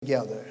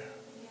together.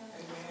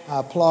 I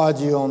applaud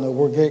you on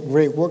the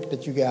great work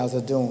that you guys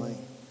are doing.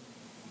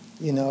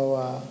 You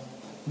know,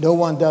 no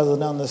one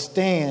doesn't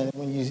understand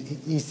when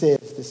he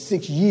says the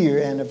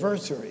 6-year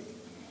anniversary.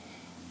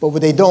 But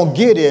what they don't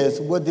get is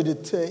what did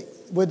it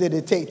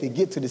take to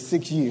get to the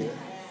 6th year?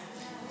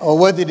 Or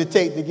what did it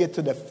take to get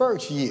to the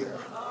first year?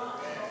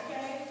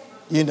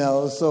 You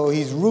know, so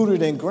he's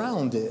rooted and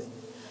grounded.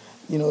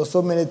 You know,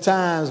 so many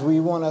times we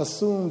want to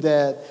assume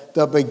that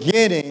the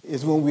beginning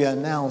is when we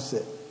announce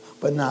it,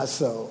 but not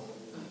so.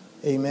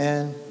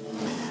 Amen.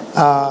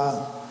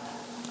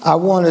 I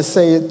want to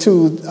say it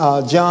to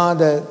John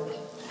that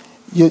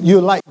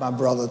you're like my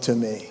brother to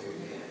me.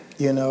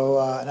 You know,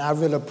 and I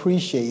really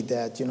appreciate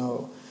that. You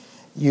know,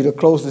 you're the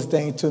closest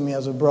thing to me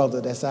as a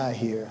brother that's out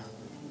here.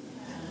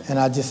 And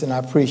I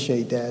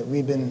appreciate that.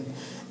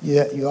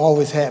 You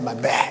always had my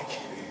back.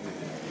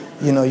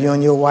 You know, you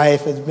and your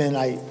wife has been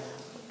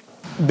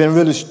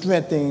really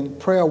strengthening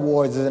prayer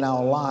warriors in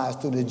our lives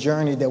through the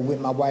journey that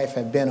my wife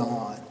had been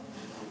on.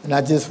 And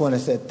I just want to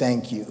say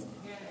thank you.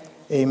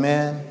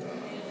 Amen.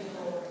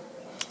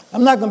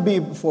 I'm not going to be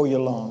before you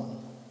long.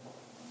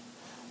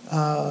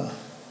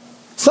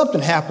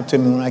 Something happened to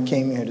me when I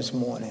came here this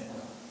morning.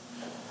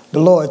 The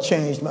Lord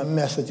changed my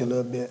message a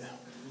little bit.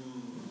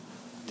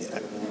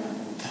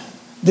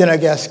 Then I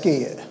got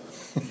scared.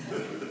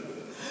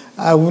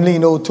 I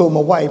leaned over, told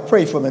my wife,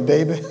 pray for me,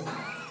 baby.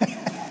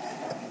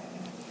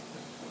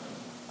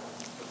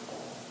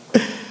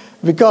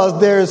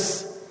 Because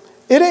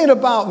it ain't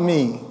about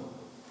me.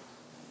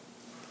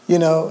 You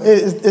know,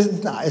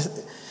 it's not.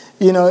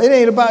 You know, it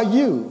ain't about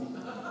you.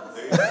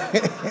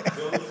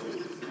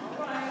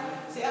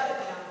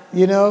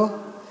 You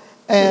know,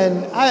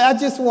 and I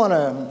just want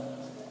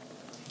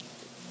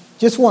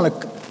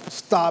to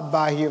stop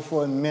by here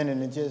for a minute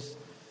and just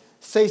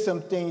say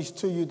some things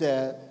to you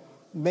that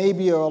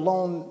maybe are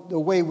along the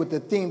way with the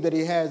theme that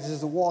he has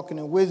is walking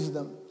in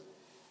wisdom.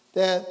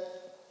 That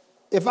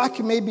if I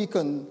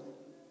can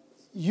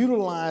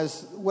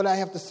utilize what I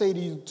have to say to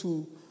you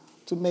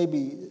to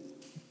maybe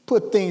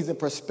put things in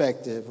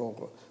perspective,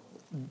 or,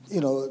 you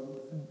know,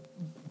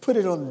 put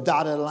it on the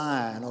dotted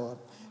line, or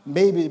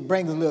maybe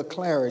bring a little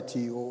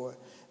clarity, or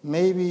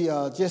maybe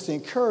just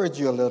encourage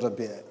you a little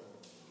bit.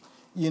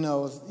 You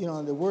know,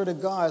 the Word of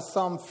God,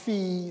 some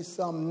feed,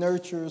 some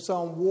nurture,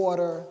 some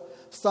water,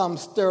 some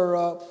stir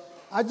up.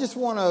 I just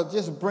want to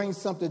just bring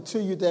something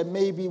to you that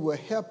maybe will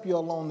help you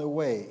along the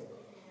way.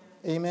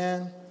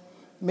 Amen.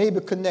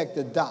 Maybe connect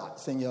the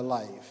dots in your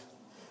life.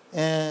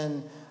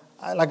 And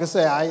like I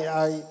say,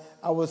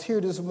 I was here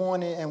this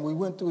morning and we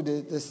went through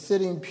the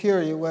sitting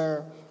period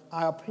where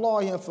I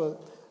applaud him for,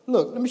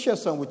 look, let me share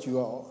something with you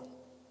all.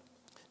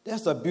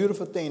 That's a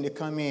beautiful thing to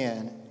come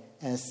in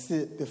and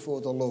sit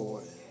before the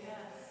Lord.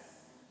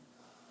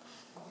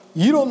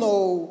 You don't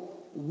know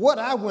what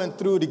I went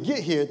through to get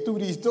here through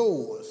these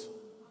doors.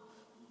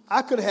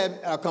 I could have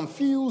a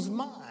confused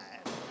mind,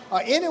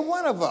 or any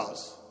one of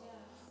us.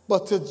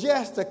 But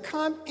to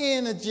come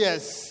in and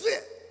just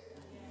sit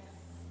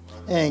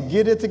and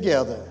get it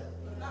together,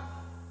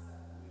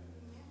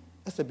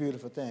 that's a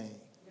beautiful thing.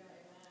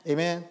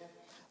 Amen.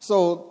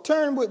 So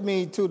turn with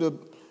me to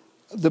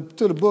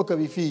the book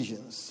of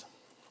Ephesians.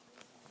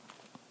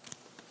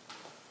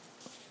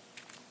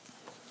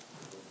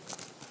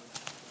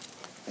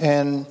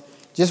 And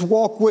just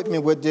walk with me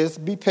with this.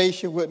 Be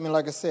patient with me.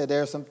 Like I said,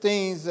 there are some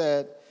things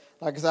that,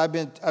 like I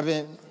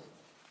said,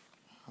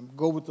 I'm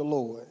go with the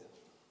Lord.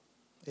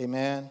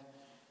 Amen.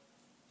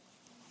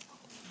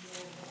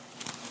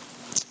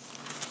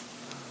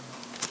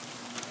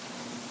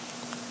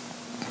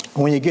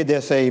 When you get there,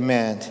 say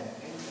amen.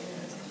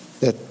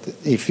 That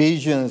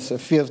Ephesians, the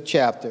 5th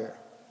chapter.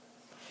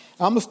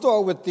 I'm going to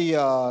start with the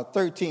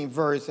 13th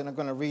verse, and I'm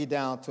going to read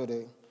down to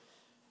the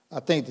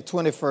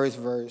 21st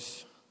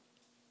verse.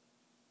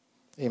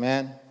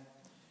 Amen.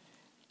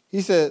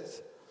 He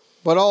says,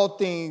 but all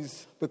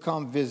things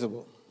become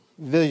visible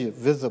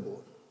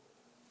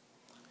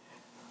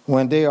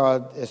when they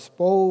are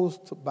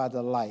exposed by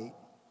the light.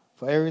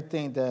 For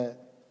everything that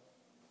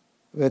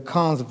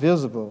becomes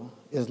visible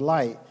is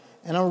light.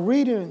 And I'm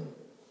reading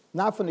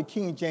not from the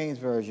King James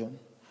Version.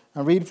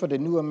 I'm reading from the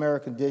New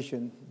American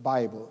Edition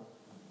Bible,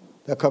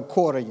 the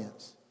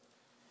Concordance.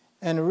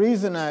 And the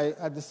reason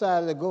I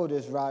decided to go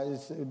this route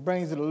is it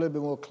brings it a little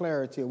bit more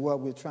clarity of what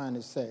we're trying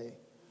to say.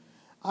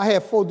 I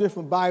have 4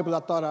 different Bibles I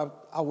thought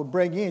I would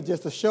bring in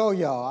just to show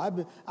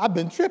y'all. I've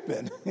been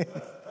tripping.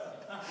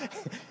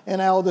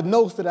 And all the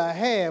notes that I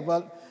have,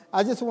 but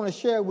I just want to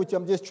share with you.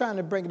 I'm just trying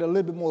to bring it a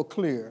little bit more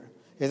clear.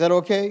 Is that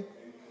okay?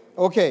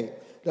 Okay.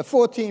 The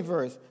 14th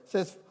verse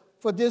says,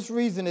 for this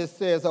reason it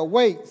says,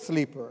 awake,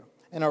 sleeper,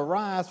 and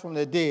arise from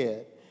the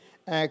dead,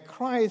 and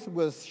Christ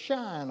will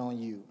shine on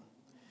you.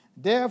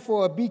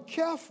 Therefore, be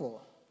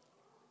careful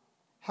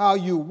how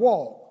you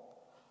walk,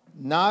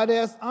 not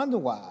as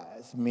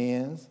unwise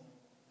men,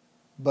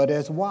 but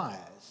as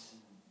wise.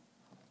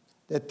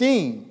 The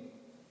theme,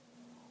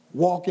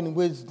 walk in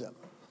wisdom.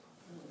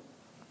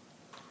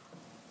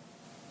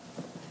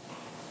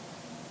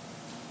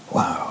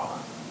 Wow.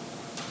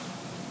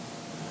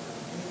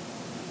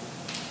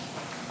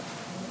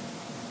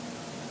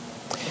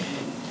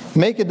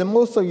 Making the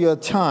most of your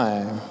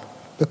time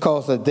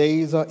because the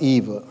days are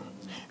evil,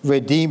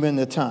 redeeming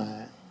the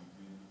time.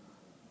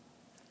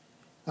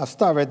 I'll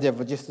start right there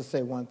for just to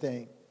say one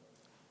thing.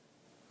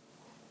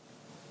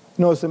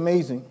 You know, it's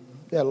amazing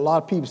that a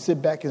lot of people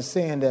sit back and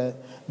saying that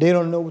they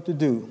don't know what to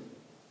do.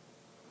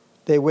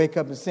 They wake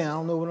up and say, I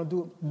don't know what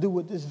to do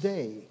with this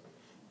day.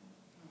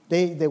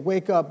 They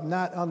wake up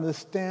not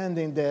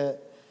understanding that,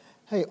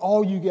 hey,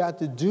 all you got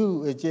to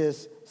do is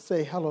just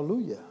say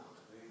hallelujah.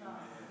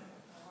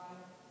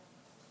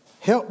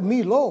 Help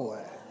me, Lord.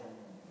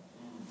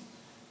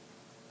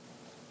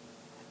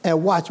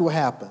 And watch what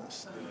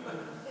happens.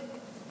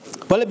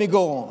 But let me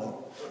go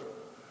on.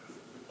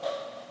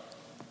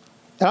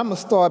 And I'm going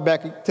to start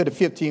back to the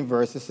 15th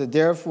verse. It says,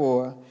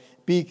 therefore,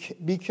 be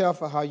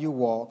careful how you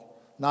walk,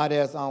 not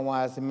as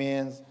unwise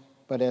men,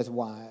 but as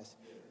wise,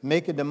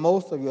 making the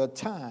most of your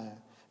time,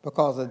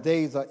 because the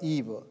days are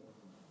evil.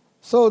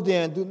 So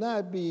then, do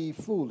not be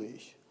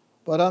foolish,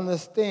 but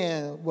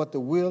understand what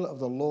the will of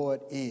the Lord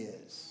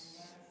is.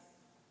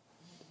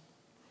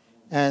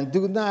 And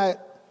do not,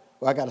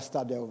 well, I got to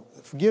stop there.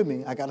 Forgive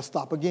me, I got to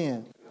stop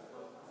again.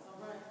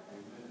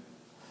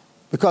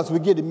 Because we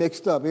get it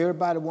mixed up.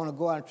 Everybody want to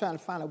go out and try to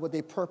find out what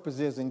their purpose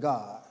is in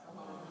God.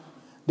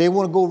 They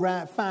want to go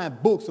around and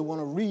find books and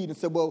want to read and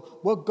say, well,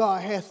 what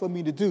God has for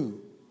me to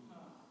do.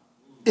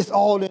 It's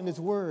all in His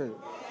Word.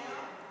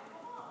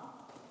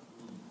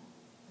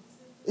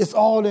 It's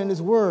all in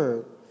His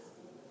Word.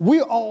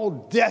 We're all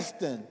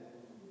destined.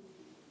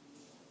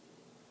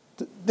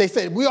 They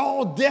say, we're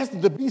all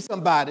destined to be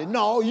somebody.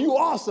 No, you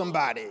are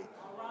somebody.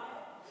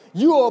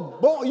 You are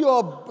born,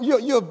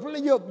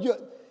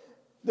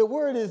 the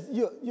word is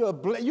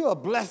you're a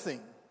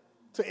blessing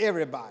to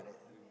everybody.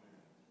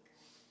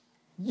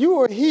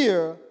 You are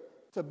here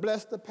to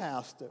bless the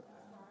pastor.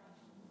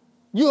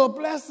 You're a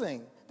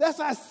blessing. That's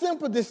how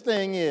simple this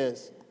thing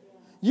is.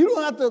 You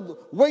don't have to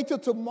wait till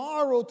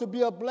tomorrow to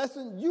be a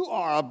blessing. You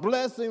are a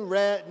blessing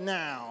right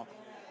now.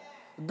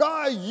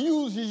 God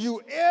uses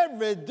you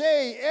every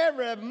day,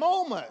 every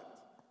moment.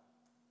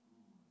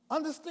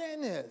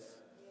 Understand this.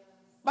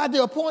 By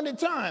the appointed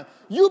time,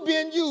 you're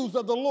being used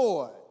of the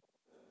Lord.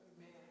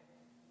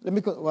 Let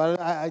me go. Well,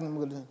 let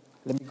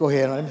me go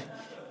ahead.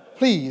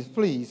 Please.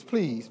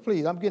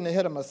 I'm getting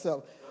ahead of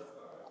myself.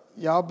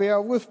 Y'all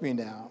bear with me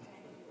now.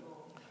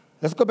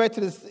 Let's go back to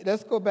this.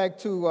 Let's go back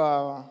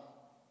to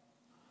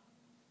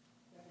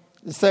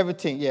the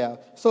 17th. Yeah.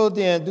 So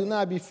then, do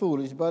not be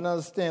foolish, but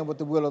understand what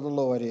the will of the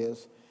Lord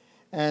is,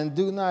 and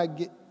do not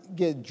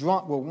get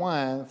drunk with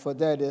wine, for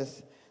that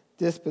is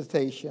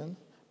dissipation,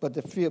 but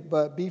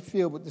be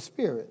filled with the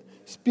Spirit,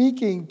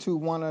 speaking to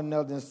one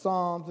another in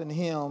psalms and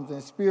hymns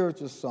and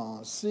spiritual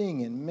songs,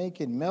 singing,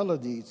 making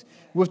melodies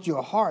with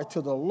your heart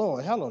to the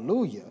Lord.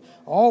 Hallelujah.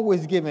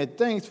 Always giving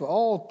thanks for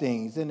all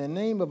things in the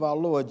name of our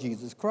Lord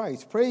Jesus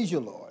Christ. Praise you,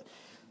 Lord.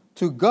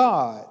 To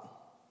God,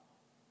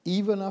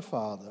 even our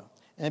Father,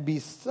 and be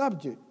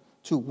subject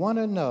to one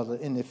another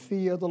in the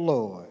fear of the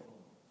Lord.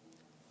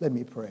 Let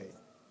me pray.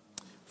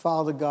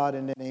 Father God,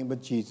 in the name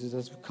of Jesus,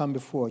 as we come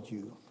before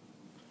you,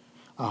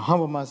 I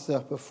humble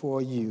myself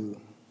before you.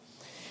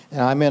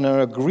 And I'm in an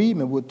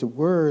agreement with the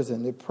words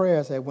and the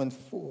prayers that went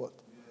forth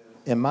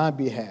in my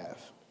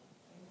behalf.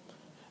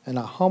 And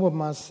I humble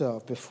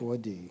myself before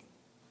thee.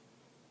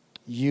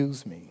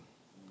 Use me.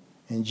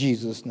 In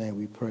Jesus' name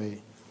we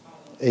pray.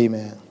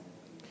 Amen.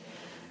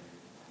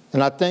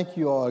 And I thank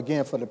you all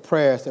again for the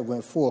prayers that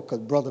went forth, because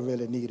brother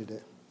really needed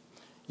it.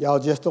 Y'all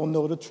just don't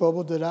know the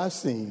trouble that I've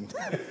seen.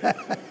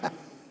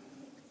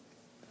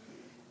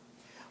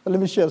 But let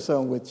me share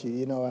something with you.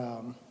 You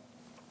know,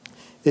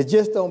 it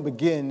just don't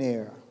begin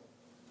there.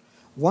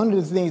 One of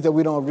the things that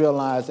we don't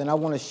realize, and I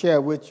want to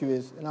share with you,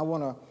 is, and I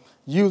want to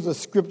use a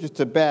scripture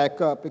to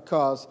back up,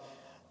 because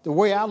the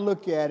way I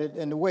look at it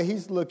and the way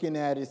he's looking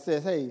at it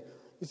says, hey,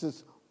 he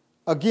says,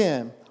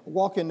 again,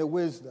 walk in the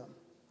wisdom,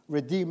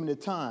 redeeming the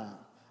time.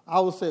 I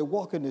would say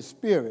walk in the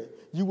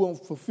Spirit. You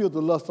won't fulfill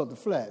the lust of the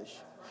flesh.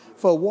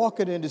 For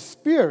walking in the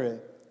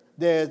Spirit,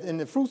 in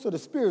the fruits of the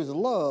Spirit is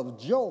love,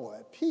 joy,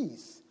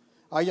 peace.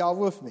 Are y'all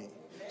with me?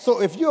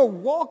 So if you're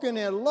walking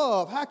in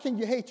love, how can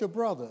you hate your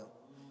brother?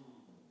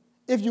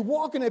 If you're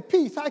walking in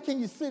peace, how can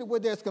you sit where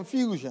there's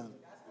confusion?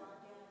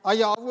 Are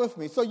y'all with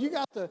me? So you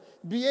got to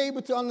be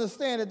able to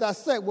understand and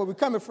dissect where we're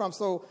coming from.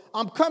 So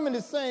I'm coming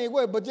the same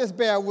way, but just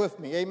bear with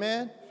me.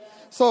 Amen?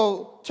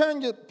 So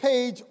turn your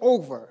page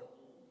over,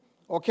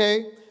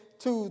 okay,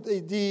 to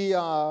the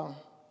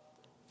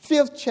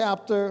 5th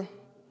chapter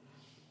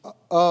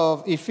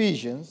of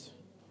Ephesians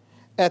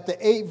at the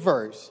 8th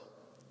verse.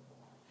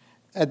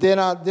 And then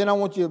I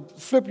want you to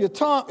flip your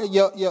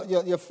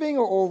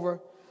finger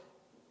over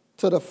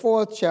to the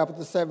 4th chapter,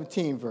 the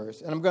 17th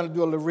verse. And I'm going to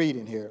do a little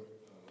reading here.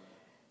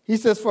 He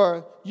says,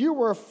 for you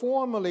were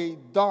formerly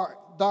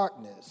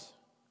darkness.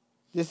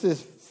 This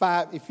is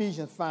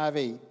Ephesians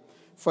 5:8.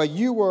 For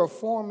you were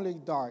formerly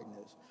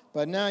darkness,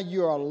 but now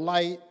you are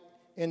light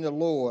in the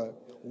Lord.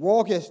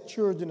 Walk as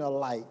children of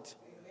light.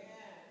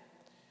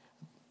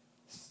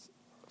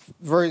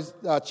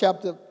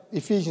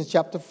 Ephesians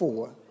chapter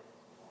 4.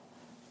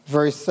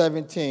 verse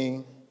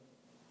 17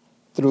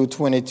 through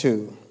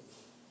 22.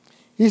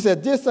 He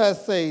said, "This I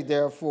say,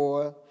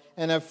 therefore,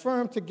 and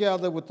affirm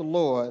together with the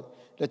Lord,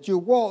 that you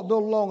walk no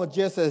longer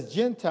just as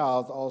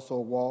Gentiles also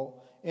walk,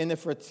 in the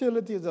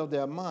fertilities of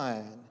their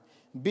mind,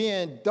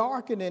 being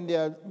darkened in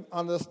their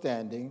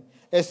understanding,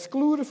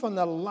 excluded from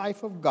the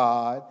life of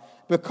God,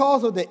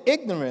 because of the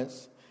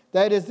ignorance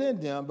that is in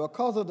them,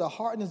 because of the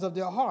hardness of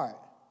their heart.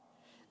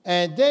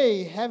 And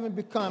they, having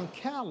become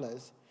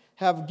callous,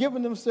 have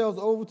given themselves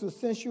over to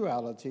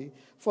sensuality,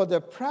 for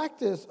the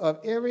practice of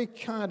every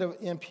kind of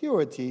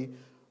impurity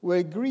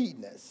with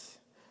greediness.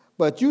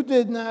 But you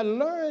did not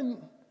learn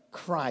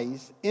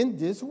Christ in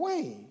this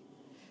way.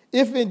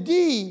 If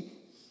indeed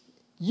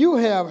you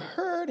have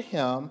heard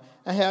him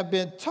and have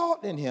been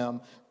taught in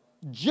him,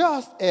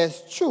 just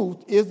as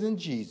truth is in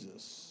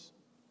Jesus,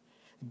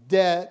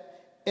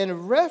 that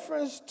in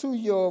reference to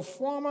your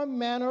former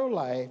manner of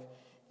life,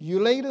 you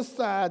laid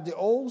aside the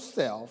old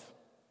self,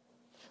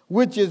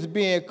 which is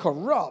being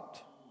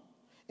corrupt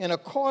in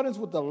accordance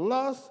with the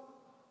lust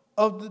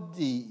of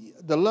the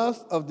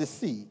lust of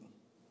deceit."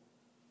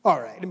 All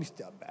right, let me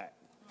step back.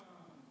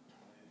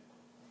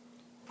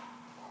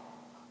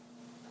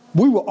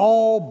 We were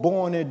all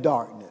born in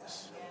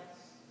darkness.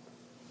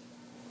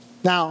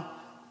 Now,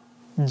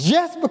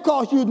 just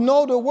because you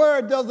know the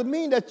word doesn't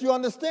mean that you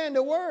understand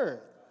the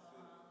word.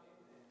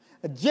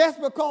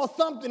 Just because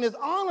something is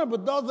honorable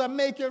doesn't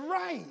make it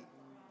right.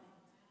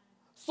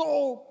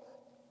 So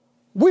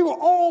we were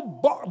all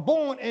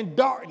born in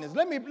darkness.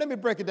 Let me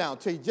break it down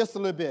to you just a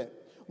little bit.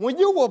 When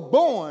you were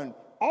born,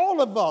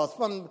 all of us,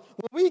 when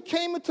we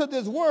came into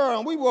this world,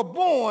 and we were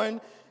born,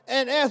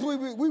 and as we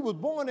were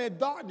born in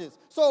darkness.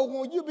 So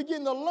when you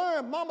begin to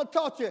learn, Mama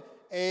taught you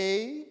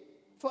A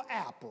for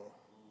apple,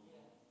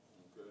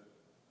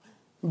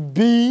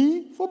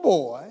 B for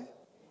boy,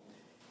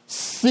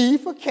 C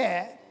for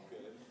cat,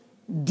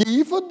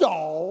 D for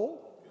dog.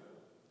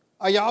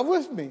 Are y'all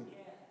with me?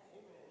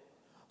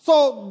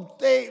 So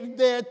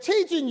they're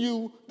teaching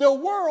you the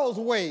world's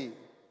way,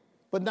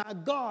 but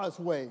not God's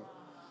way.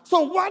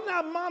 So why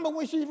not Mama,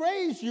 when she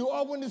raised you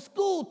or when the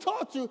school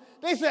taught you,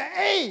 they said,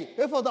 A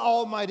is for the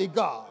Almighty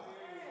God.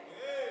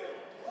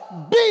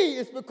 B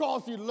is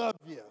because he loved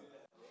you.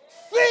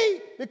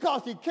 C,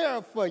 because he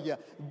cared for you.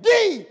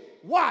 D,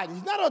 why?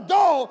 He's not a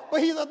dog,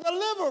 but he's a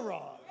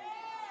deliverer.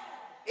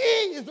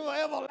 E is the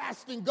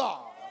everlasting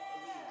God.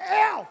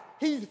 F,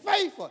 he's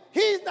faithful.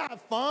 He's not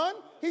fun,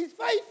 he's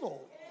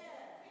faithful.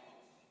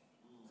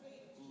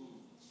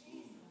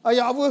 Are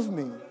y'all with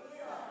me?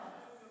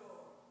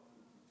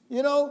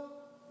 You know,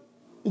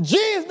 G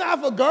is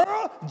not for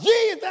girl. G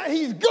is that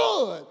he's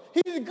good.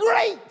 He's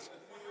great.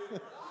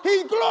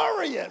 He's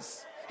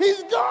glorious.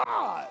 He's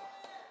God.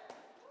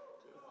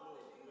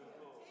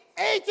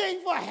 H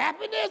ain't for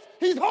happiness.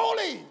 He's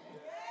holy.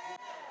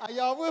 Are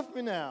y'all with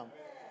me now?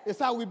 It's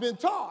how we've been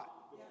taught.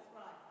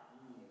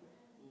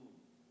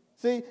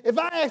 See, if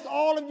I ask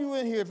all of you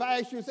in here, if I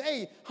ask you, say,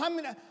 hey,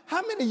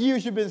 how many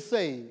years you been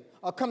saved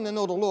or come to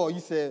know the Lord? You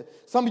said,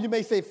 some of you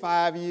may say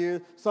 5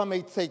 years, some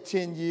may say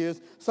 10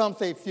 years, some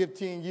say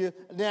 15 years.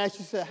 And then I ask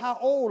you, say, how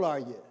old are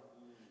you?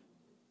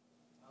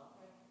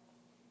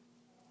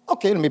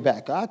 Okay, let me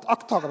back. I'll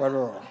talk about it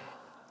earlier.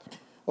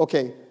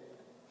 Okay,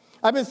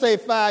 I've been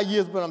saved 5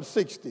 years, but I'm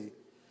 60.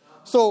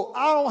 So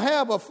I don't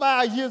have but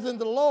 5 years in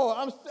the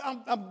Lord.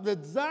 I'm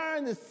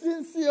desiring the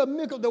sincere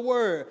milk of the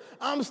word.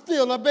 I'm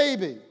still a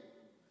baby.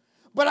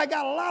 But I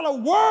got a lot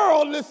of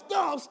worldly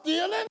stuff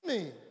still in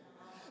me.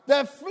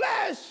 The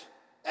flesh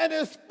and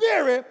the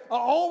spirit are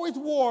always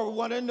war with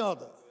one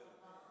another.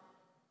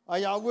 Are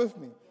y'all with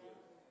me?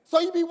 So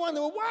you be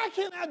wondering, well, why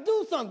can't I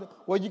do something?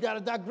 Well, you got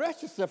to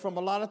digress yourself from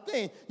a lot of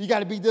things. You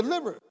got to be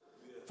delivered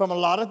from a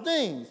lot of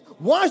things.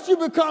 Once you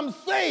become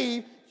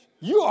saved,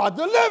 you are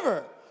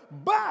delivered.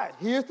 But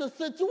here's the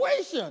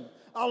situation.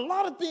 A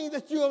lot of things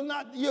that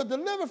you're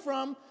delivered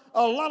from,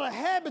 a lot of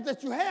habits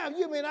that you have,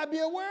 you may not be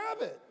aware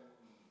of it.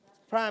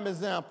 Prime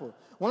example.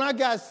 When I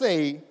got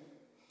saved,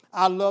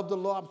 I loved the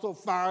Lord. I'm so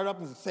fired up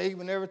and saved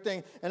and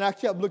everything. And I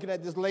kept looking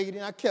at this lady,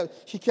 and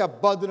she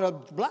kept buttoning her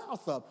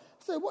blouse up.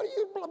 I said, what are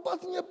you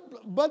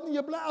buttoning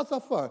your blouse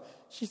up for?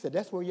 She said,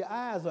 that's where your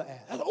eyes are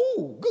at. I said,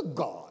 oh, good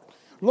God.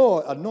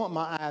 Lord, anoint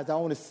my eyes. I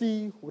want to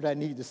see what I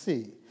need to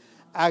see.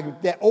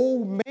 That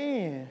old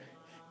man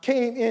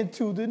came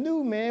into the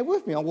new man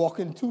with me. I'm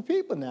walking 2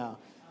 people now.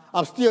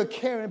 I'm still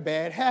carrying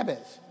bad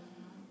habits.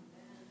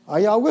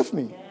 Are y'all with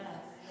me?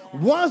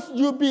 Once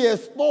you be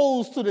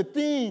exposed to the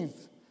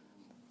things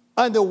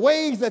and the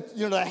ways that,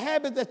 the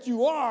habits that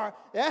you are,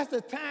 that's the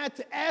time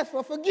to ask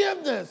for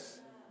forgiveness.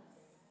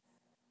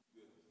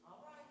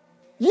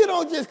 You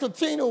don't just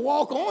continue to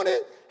walk on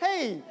it.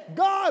 Hey,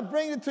 God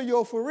brings it to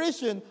your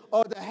fruition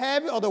or the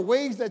habit or the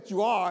ways that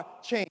you are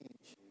change.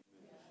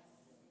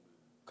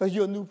 Because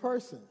you're a new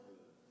person.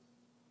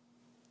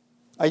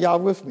 Are y'all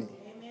with me?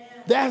 Amen.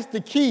 That's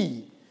the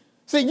key.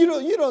 See,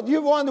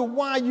 you wonder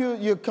why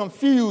you're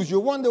confused. You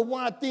wonder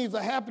why things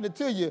are happening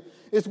to you.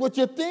 It's what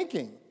you're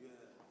thinking.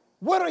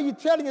 What are you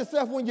telling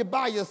yourself when you're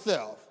by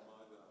yourself?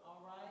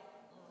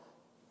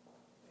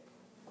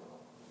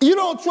 You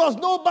don't trust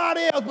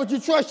nobody else, but you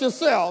trust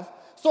yourself.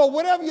 So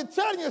whatever you're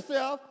telling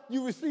yourself,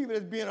 you receive it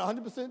as being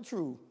 100%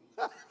 true.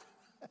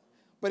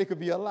 But it could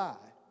be a lie.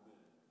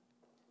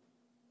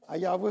 Are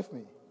y'all with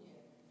me?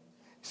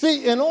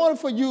 See, in order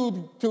for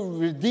you to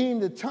redeem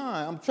the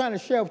time, I'm trying to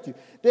share with you,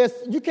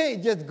 you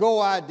can't just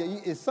go out there.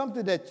 It's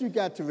something that you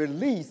got to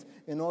release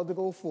in order to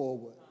go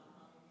forward.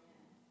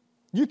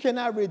 You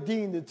cannot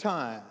redeem the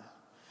time.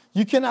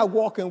 You cannot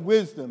walk in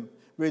wisdom,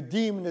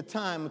 redeeming the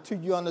time until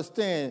you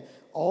understand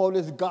all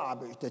this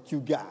garbage that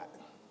you got.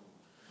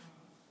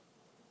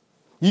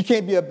 You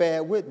can't be a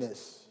bad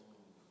witness.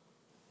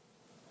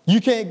 You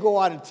can't go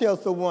out and tell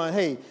someone,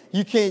 hey,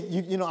 you can't,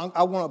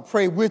 I want to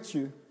pray with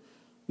you,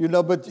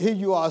 but here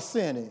you are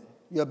sinning.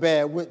 You're a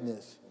bad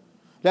witness.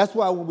 That's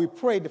why when we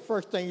pray, the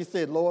first thing you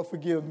said, Lord,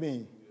 forgive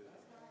me.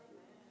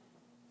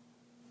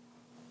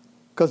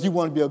 Because you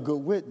want to be a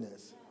good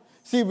witness.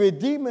 See,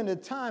 redeeming the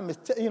time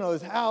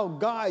is how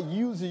God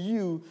uses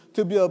you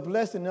to be a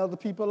blessing in other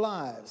people's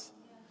lives.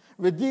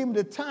 Redeeming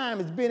the time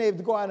is being able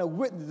to go out and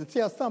witness to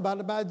tell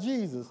somebody about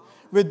Jesus.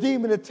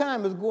 Redeeming the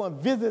time is going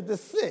and visit the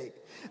sick.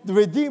 The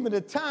redeeming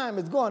the time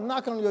is going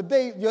knock on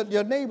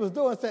your neighbor's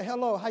door and say,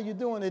 hello, how you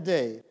doing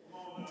today?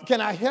 Can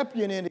I help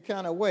you in any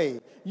kind of way?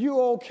 You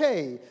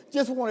okay?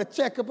 Just want to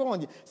check up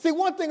on you. See,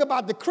 one thing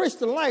about the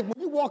Christian life, when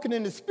you're walking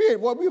in the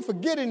Spirit, what we're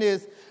forgetting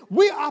is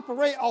we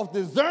operate off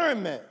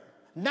discernment,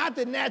 not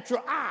the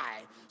natural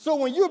eye. So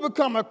when you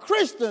become a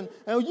Christian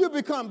and you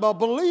become a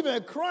believer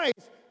in Christ,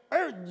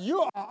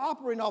 you are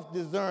operating off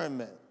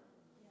discernment.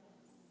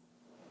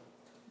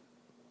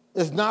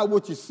 It's not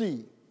what you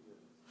see.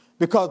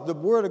 Because the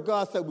word of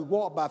God said we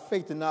walk by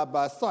faith and not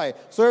by sight.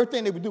 So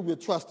everything that we do, we're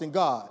trusting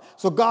God.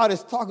 So God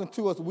is talking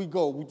to us, we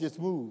go, we just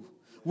move.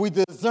 We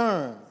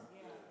discern.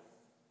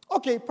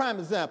 Okay, prime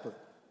example.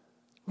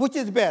 Which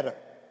is better?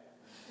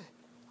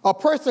 A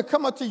person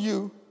come up to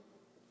you.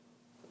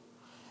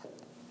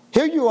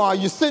 Here you are,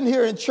 you're sitting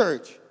here in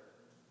church.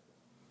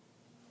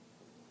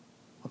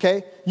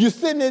 Okay? You're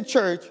sitting in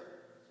church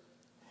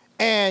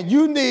and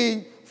you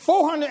need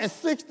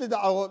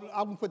 $460.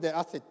 I'm going to put that,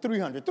 I said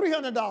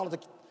 $300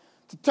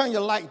 to turn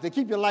your light, to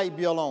keep your light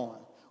bill on.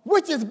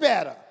 Which is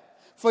better?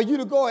 For you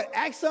to go and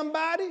ask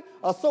somebody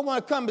or someone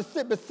to come and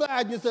sit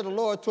beside you and say, the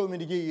Lord told me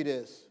to give you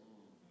this?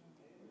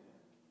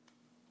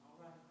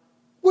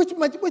 Which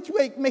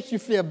makes you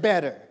feel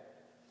better?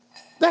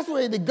 That's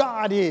where the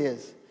God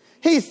is.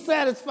 He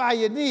satisfies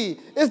your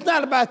need. It's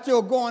not about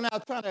you going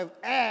out trying to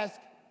ask.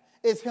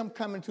 It's him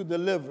coming to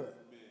deliver.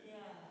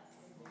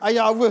 Are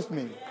y'all with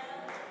me?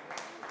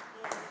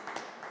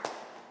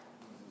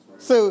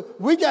 So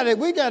we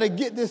gotta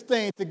get this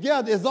thing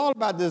together. It's all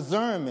about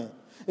discernment.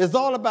 It's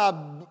all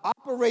about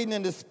operating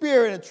in the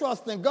Spirit and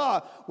trusting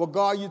God. Well,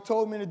 God, you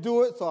told me to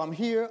do it, so I'm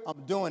here.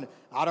 I'm doing it.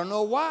 I don't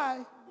know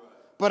why,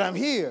 but I'm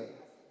here.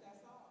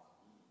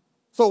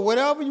 So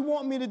whatever you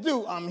want me to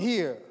do, I'm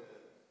here.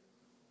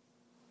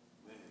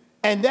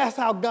 And that's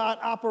how God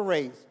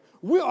operates.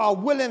 We are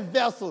willing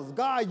vessels.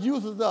 God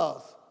uses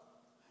us.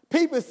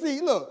 People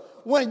see,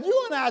 look, when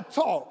you and I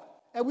talk,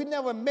 and we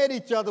never met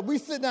each other, we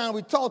sit down and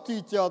we talk to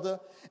each other,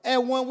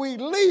 and when we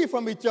leave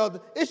from each other,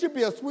 it should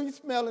be a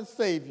sweet-smelling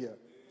Savior.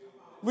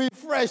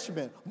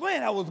 Refreshment. Man,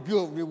 that was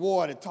good,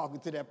 rewarded talking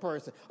to that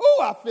person.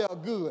 Oh, I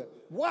felt good.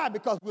 Why?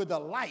 Because we're the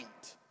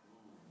light.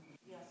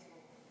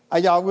 Are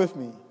y'all with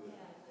me?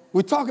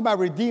 We talk about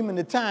redeeming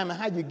the time and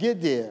how you get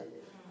there.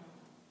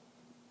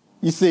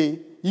 You see,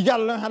 you got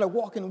to learn how to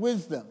walk in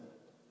wisdom.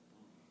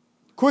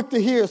 Quick to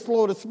hear,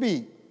 slow to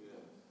speak.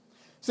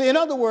 See, in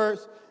other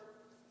words,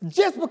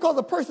 just because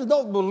a person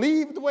don't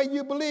believe the way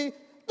you believe,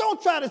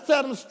 don't try to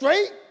set them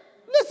straight.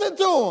 Listen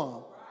to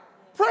them.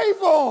 Pray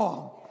for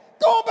them.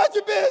 Go about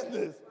your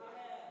business.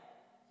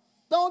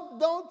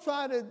 Don't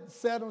try to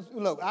set them.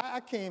 Look, I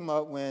came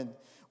up when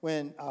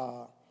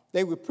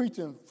they were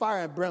preaching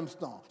fire and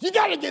brimstone. You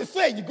got to get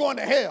saved. You're going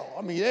to hell.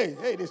 I mean,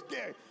 hey, this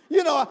scary.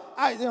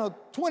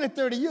 20,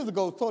 30 years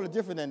ago was totally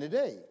different than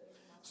today.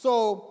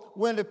 So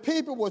when the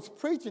people was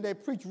preaching, they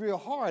preached real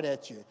hard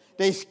at you.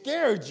 They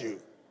scared you.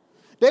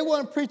 They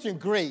weren't preaching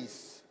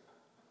grace.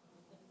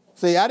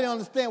 See, I didn't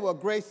understand what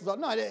grace is.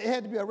 No, it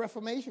had to be a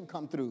reformation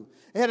come through.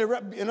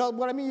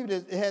 What I mean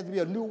is it had to be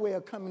a new way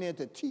of coming in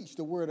to teach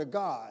the word of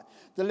God,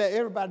 to let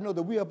everybody know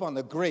that we're up on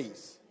the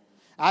grace.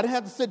 I didn't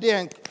have to sit there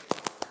and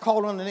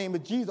call on the name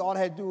of Jesus. All I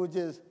had to do was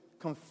just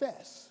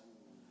confess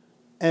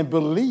and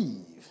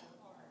believe.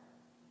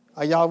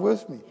 Are y'all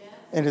with me? Yes.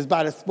 And it's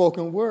by the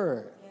spoken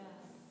word. Yes.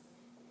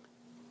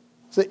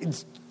 So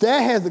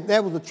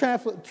that was a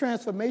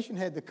transformation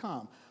had to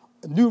come.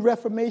 A new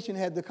reformation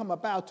had to come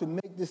about to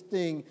make this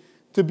thing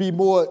to be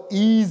more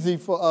easy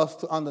for us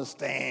to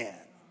understand.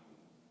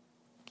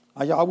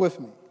 Are y'all with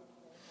me?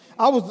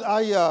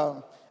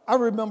 I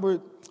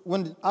remember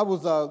when I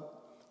was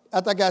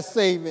after I got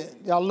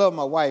saved. I love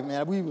my wife,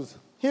 man.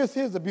 Here's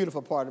the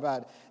beautiful part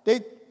about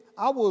it.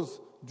 I was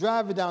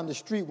driving down the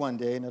street one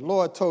day, and the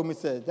Lord told me,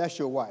 said, that's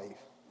your wife.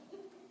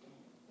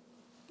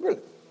 Really?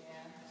 Yeah.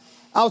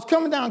 I was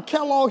coming down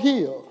Kellogg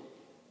Hill.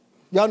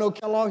 Y'all know what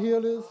Kellogg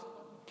Hill is?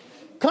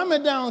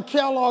 coming down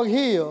Kellogg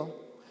Hill,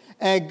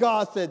 and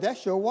God said,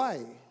 that's your wife.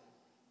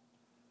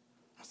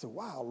 I said,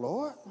 wow,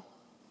 Lord.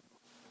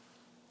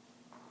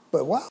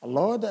 But wow,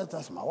 Lord,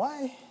 that's my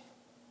wife.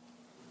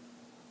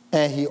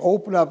 And he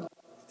opened up.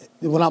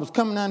 When I was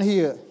coming down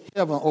here,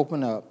 heaven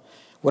opened up.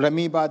 What I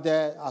mean by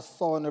that, I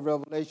saw in the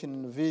revelation,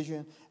 in the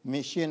vision,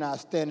 me, she and I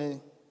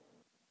standing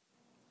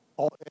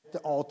at the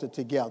altar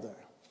together.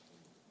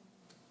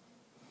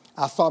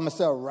 I saw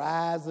myself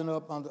rising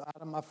up out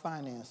of my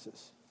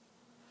finances.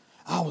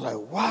 I was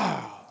like,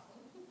 wow.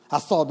 I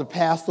saw the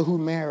pastor who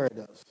married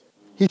us.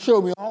 He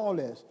showed me all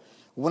this.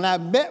 When I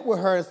met with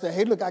her and said,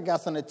 hey, look, I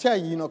got something to tell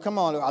you. You know, come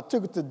on. I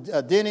took it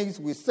to Denny's.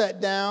 We sat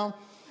down,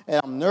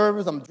 and I'm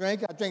nervous. I'm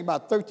drinking. I drank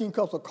about 13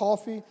 cups of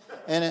coffee.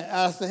 And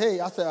I said, hey,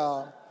 I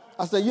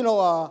said, you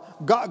know,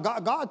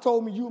 God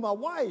told me you my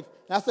wife.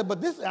 And I said,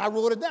 but this, I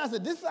wrote it down. I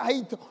said, this is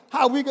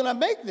how we going to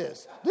make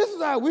this. This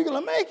is how we going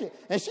to make it.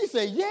 And she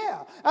said,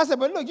 yeah. I said,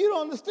 but look, you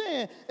don't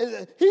understand.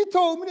 He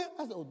told me that.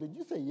 I said, oh, did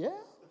you say yeah?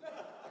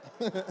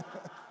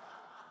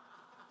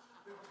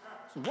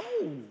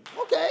 Whoa,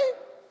 okay.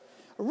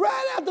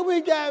 Right after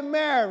we got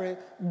married,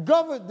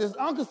 this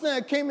Uncle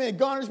Sam came in and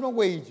garnished my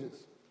wages.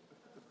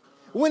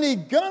 When he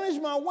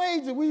garnished my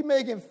wages, we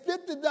making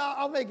 $50.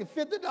 I'm making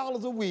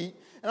 $50 a week,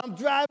 and I'm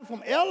driving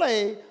from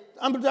L.A.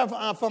 I'm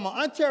driving from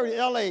Ontario to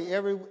L.A.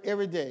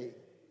 every day.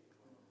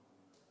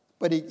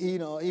 But he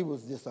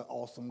was just an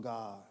awesome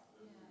God.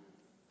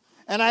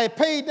 And I had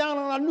paid down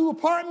on our new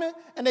apartment,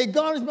 and they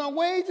garnished my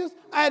wages.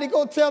 I had to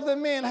go tell the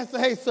man. I said,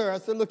 hey, sir. I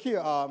said, look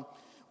here.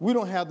 We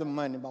don't have the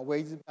money, my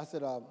wages. I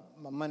said,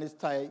 my money's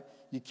tight.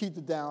 You keep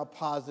the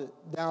deposit,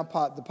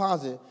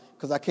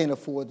 because I can't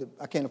afford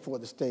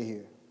to stay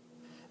here.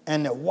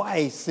 And the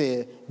wife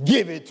said,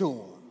 give it to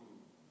him.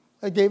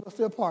 They gave us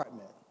the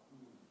apartment.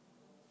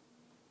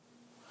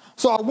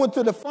 So I went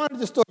to the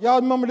furniture store.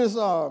 Y'all remember this?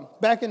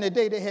 Back in the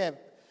day, they had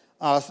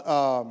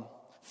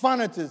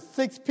furniture,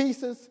 6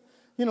 pieces,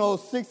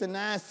 6 and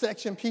 9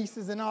 section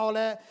pieces and all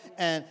that.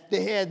 And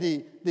they had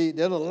the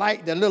little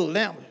light, the little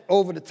lamp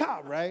over the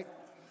top, right?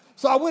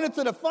 So I went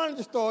into the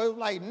furniture store. It was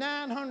like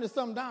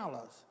 $900-some.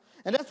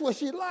 And that's what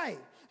she liked.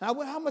 And I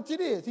went, how much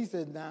it is? He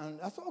said,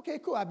 $900. I said, okay,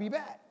 cool, I'll be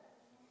back.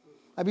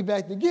 I'll be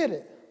back to get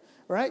it,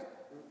 right?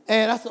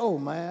 And I said, oh,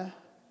 man,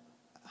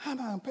 how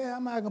am I going to pay? How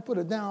am I going to put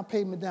a down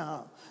payment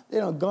down? They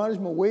don't garnish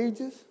my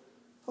wages?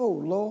 Oh,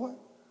 Lord.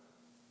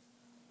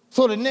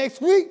 So the next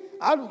week,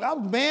 I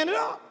was manning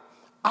up.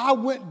 I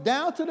went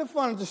down to the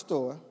furniture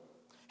store,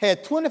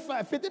 had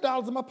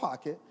 $50 in my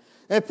pocket,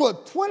 and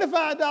put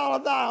 $25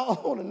 down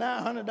on the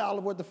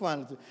 $900 worth of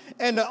furniture.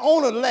 And the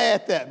owner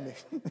laughed at me.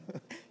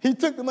 He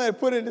took the money and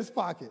put it in his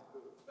pocket.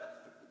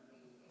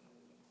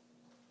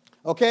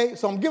 Okay,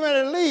 so I'm getting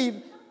ready to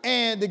leave,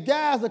 and the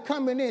guys are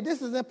coming in.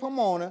 This is in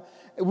Pomona.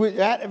 We're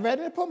right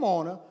in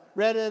Pomona.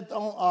 They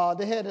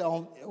had it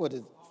on,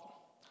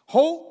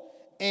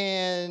 Hope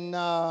and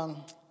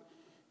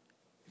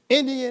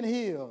Indian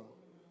Hill.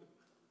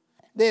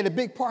 They had a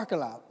big parking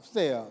lot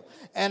sale.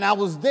 And I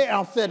was there.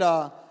 I said,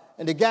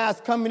 and the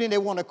guys coming in, they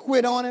want to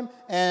quit on him.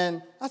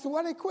 And I said,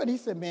 why they quit? He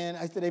said, man,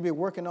 they've been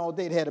working all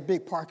day. They had a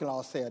big parking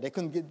lot sale. They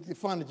couldn't get the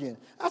furniture in.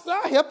 I said,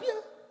 I'll help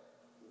you.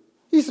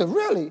 He said,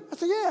 really? I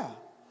said, yeah.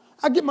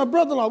 I'll get my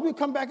brother-in-law. We'll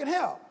come back and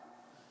help.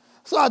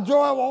 So I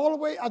drove all the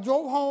way. I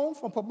drove home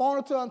from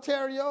Pomona to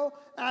Ontario.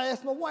 And I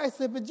asked my wife, I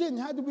said,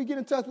 Virginia, how did we get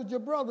in touch with your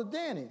brother,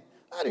 Danny?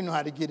 I didn't know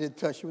how to get in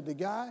touch with the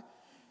guy.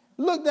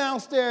 Look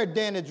downstairs.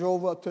 Danny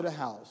drove up to the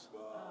house.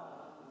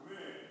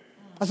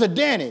 I said,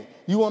 Danny,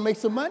 you want to make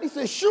some money? He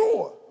said,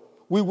 sure.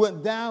 We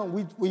went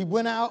down. We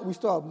went out. We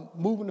started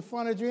moving the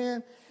furniture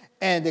in.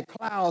 And the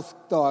clouds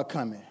started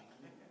coming.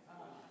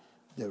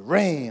 The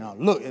rain.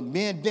 Look, and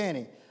me and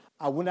Danny,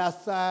 I went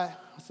outside.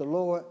 I said,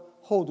 Lord,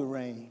 hold the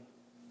rain.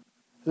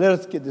 Let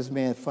us get this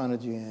man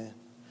furniture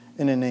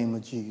in the name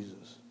of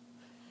Jesus.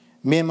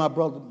 Me and my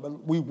brother,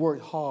 we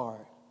worked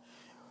hard.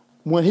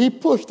 When he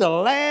pushed the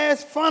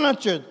last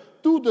furniture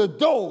through the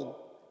door,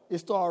 it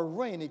started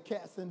raining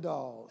cats and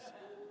dogs.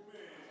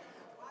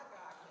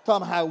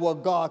 Talking about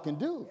what God can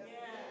do.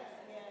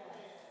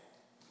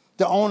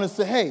 The owner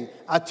said, hey,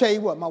 I tell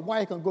you what, my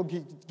wife can go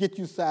get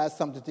you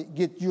something to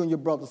get you and your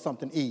brother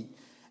something to eat.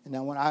 And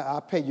then I'll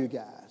pay you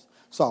guys.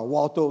 So I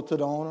walked over to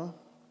the owner.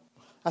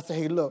 I said,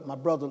 hey, look, my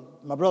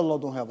brother-in-law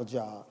don't have a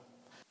job.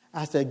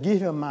 I said,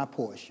 give him my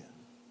portion.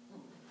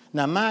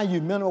 Now, mind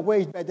you, minimum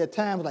wage at that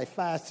time was like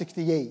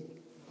 $5.68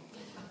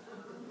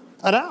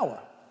 an hour.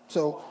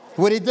 So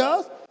what he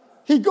does,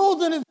 he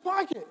goes in his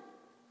pocket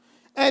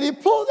and he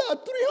pulls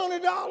out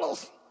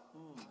 $300.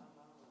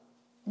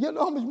 You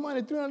know how much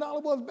money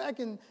 $300 was back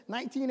in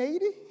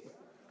 1980?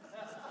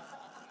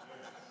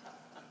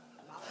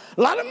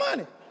 A lot of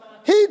money.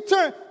 He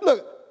turned,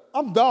 look,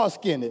 I'm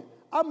dark-skinned.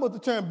 I must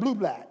have turned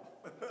blue-black.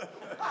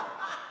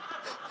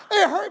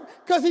 It hurt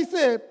because he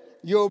said,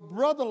 your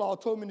brother-in-law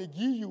told me to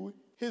give you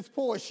his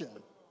portion.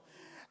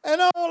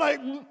 And I'm like,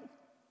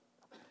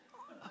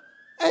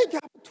 I ain't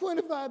got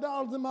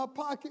 $25 in my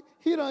pocket.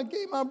 He done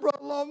gave my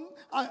brother-in-law.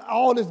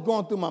 All this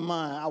going through my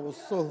mind.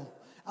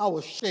 I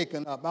was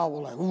shaken up. I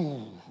was like,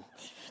 ooh.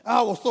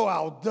 I was so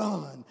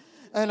outdone.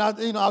 And I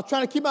was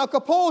trying to keep my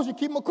composure,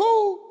 keep my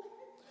cool.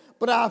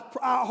 But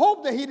I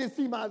hope that he didn't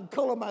see my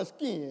color of my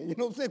skin, you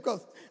know what I'm saying?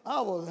 Because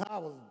I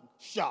was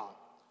shocked.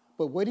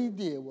 But what he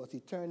did was he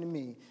turned to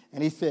me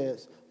and he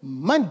says,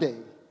 Monday,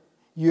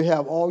 you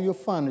have all your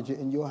furniture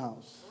in your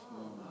house.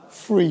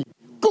 Free.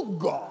 Good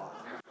God.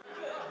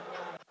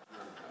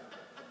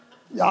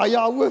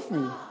 Y'all with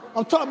me?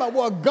 I'm talking about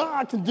what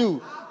God can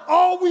do.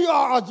 All we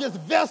are just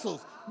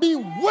vessels. Be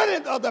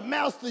willing of the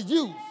master's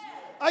use.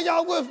 Are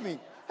y'all with me?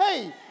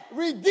 Hey,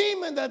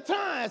 redeeming the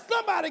time.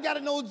 Somebody got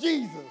to know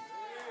Jesus.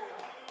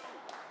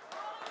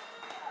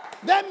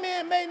 That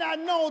man may not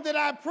know that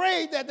I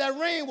prayed that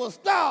rain will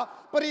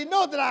stop, but he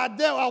knows that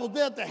I was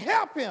there to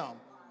help him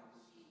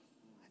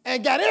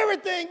and got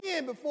everything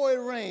in before it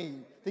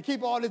rained to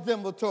keep all his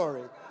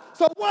inventory.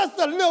 So what's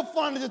the little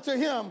furniture to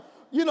him?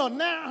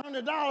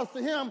 $900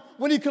 to him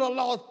when he could have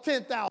lost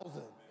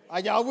 $10,000. Are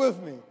y'all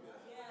with me?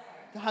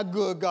 How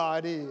good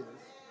God is.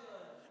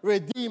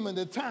 Redeeming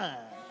the time.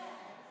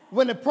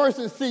 When the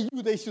person see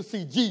you, they should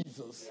see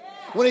Jesus.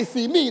 When they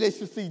see me, they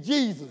should see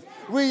Jesus.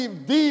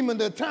 Redeeming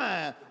the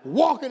time,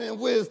 walking in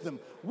wisdom.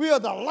 We are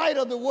the light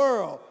of the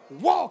world.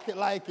 Walk it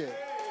like it.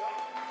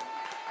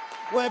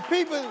 When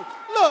people,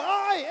 look,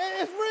 all right,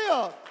 it's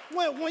real.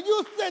 When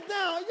you sit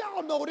down,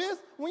 y'all know this.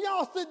 When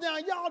y'all sit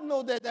down, y'all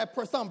know that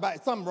person,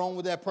 something wrong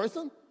with that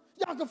person.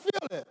 Y'all can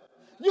feel it.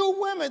 You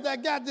women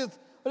that got this,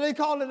 they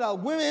call it a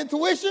women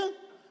intuition.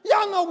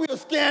 Y'all know we're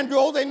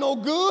scandals, ain't no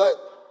good.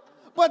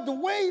 But the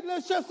way,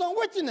 let's share something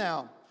with you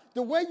now.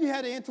 The way you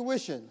had the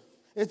intuition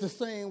is the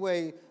same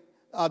way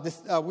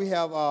we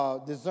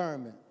have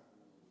discernment.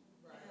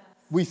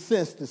 We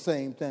sense the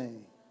same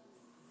thing.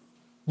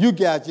 You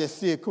guys just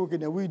see it quicker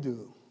than we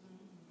do.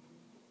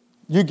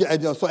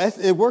 So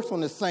it works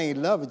on the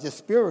same level, just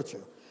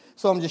spiritual.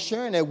 So I'm just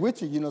sharing that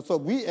with you, So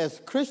we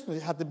as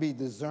Christians have to be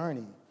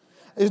discerning.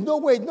 There's no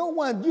way,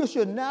 you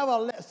should never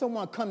let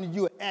someone come to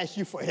you and ask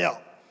you for help.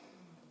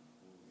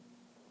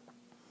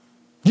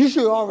 You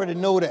should already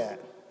know that.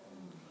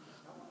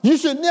 You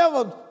should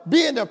never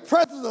be in the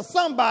presence of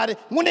somebody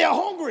when they're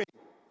hungry.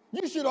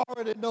 You should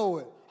already know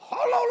it.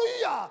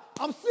 Hallelujah.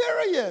 I'm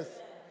serious.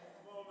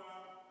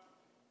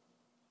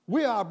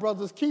 We are our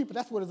brother's keeper.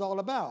 That's what it's all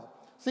about.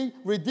 See,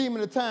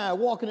 redeeming the time,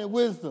 walking in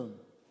wisdom.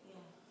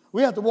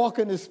 We have to walk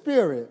in the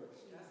Spirit.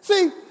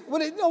 See,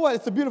 you know what?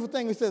 It's a beautiful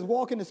thing. It says,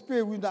 walk in the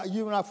Spirit,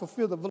 you will not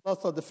fulfill the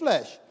lust of the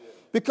flesh.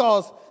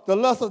 Because the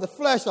lust of the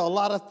flesh are a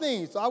lot of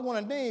things. So I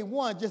want to name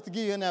one just to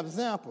give you an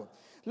example.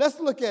 Let's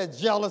look at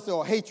jealousy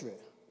or hatred.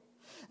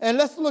 And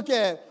let's look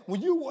at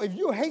if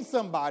you hate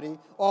somebody,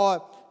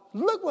 or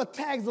look what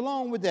tags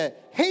along with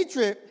that.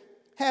 Hatred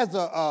has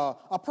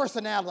a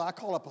personality. I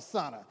call it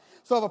persona.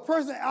 So if a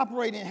person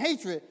operates in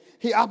hatred,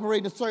 he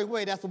operates in a certain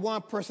way. That's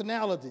one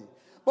personality.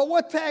 But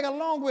what tag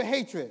along with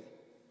hatred?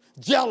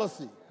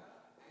 Jealousy.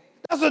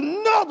 That's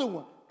another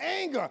one.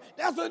 Anger.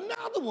 That's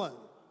another one.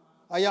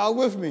 Are y'all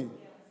with me?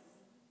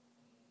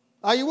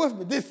 Are you with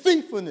me?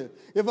 Deceitfulness.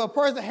 If a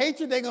person hates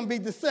you, they're going to be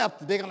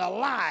deceptive. They're going to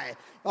lie.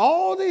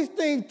 All these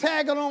things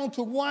tagging on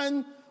to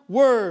one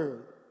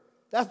word.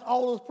 That's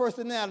all those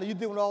personalities. You're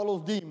dealing with all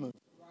those demons.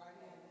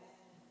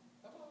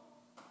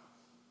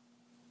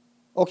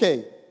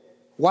 Okay,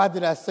 why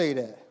did I say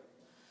that?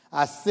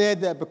 I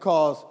said that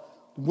because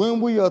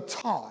when we are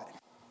taught,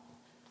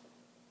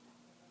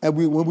 and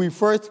when we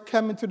first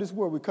come into this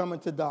world, we come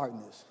into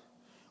darkness.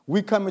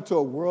 We come into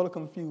a world of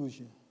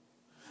confusion.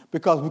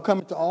 Because we come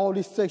into all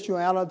this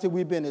sexuality,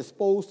 we've been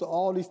exposed to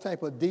all these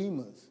type of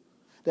demons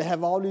that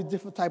have all these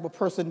different type of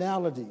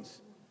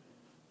personalities.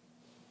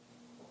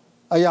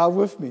 Are y'all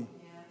with me?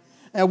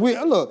 Yes. And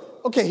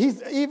look, okay,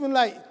 he's even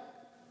like,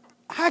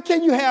 how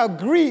can you have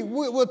greed?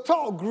 We're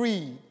taught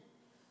greed.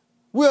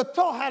 We're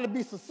taught how to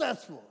be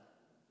successful.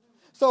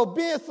 So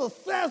being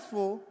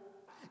successful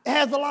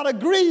has a lot of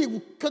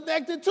greed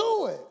connected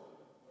to it.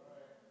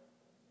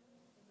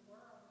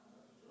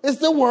 It's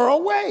the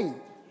world way.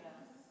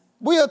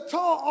 We are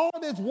taught all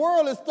this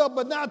worldly stuff,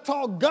 but not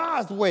taught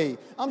God's way.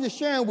 I'm just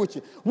sharing with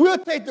you. We'll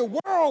take the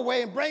world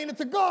way and bring it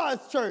to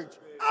God's church.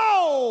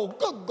 Oh,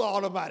 good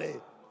God Almighty.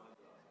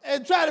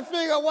 And try to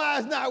figure out why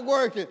it's not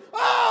working.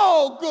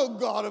 Oh, good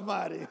God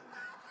Almighty.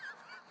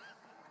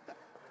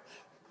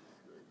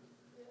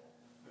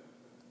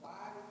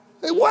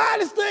 Why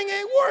this thing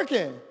ain't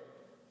working?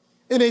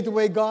 It ain't the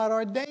way God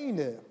ordained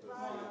it.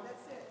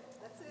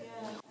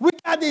 We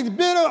got these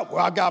bitter,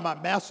 I got my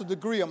master's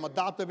degree, I'm a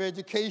doctor of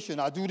education,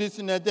 I do this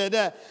and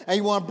that. And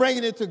you want to bring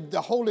it into the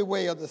holy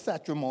way of the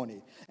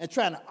sacramony and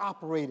trying to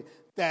operate it.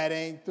 That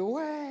ain't the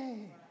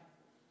way.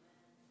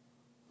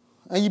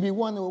 And you be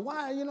wondering,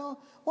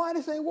 why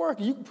this ain't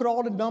working? You can put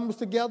all the numbers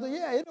together.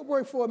 Yeah, it'll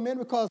work for a minute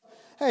because,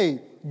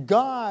 hey,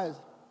 God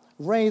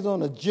reigns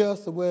on the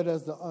just as well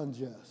as the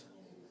unjust.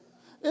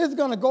 It's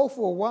going to go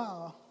for a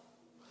while,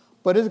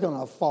 but it's going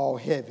to fall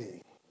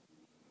heavy.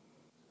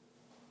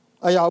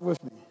 Are y'all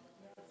with me?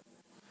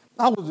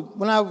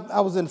 When I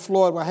was in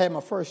Florida, when I had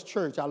my first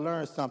church, I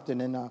learned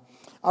something. And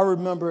I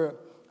remember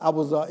I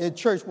was in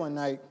church one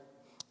night,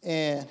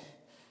 And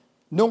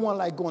no one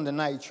liked going to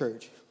night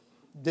church.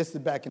 This is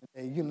back in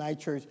the day, night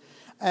church.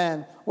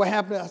 And what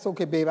happened, I said,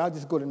 okay, baby, I'll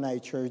just go to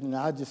night church, and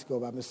I'll just go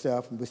by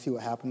myself, and we'll see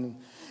what happened.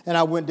 And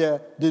I went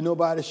there, did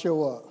nobody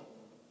show up?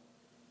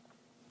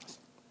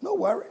 No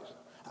worries.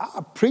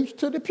 I preached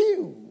to the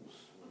pews.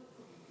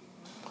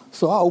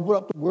 So I opened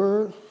up the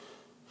word,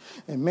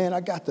 and man,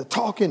 I got to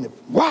talking, and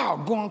wow,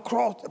 going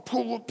across the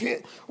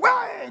pulpit,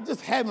 wow,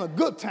 just having a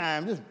good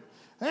time,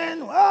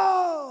 and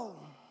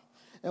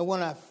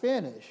when I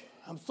finished,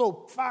 I'm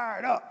so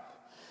fired up.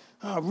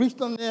 I reached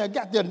on there,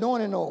 got the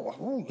anointing oil.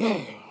 Oh,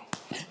 yeah.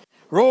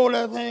 Roll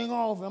that thing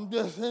off. I'm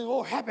just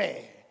happy.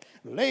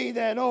 Lay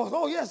that off.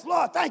 Oh, yes,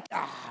 Lord, thank you.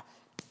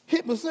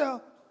 Hit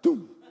myself.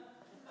 Boom.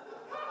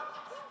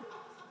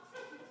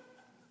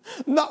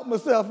 Knocked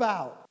myself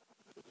out.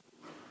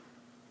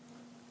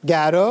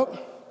 Got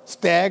up,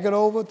 staggered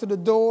over to the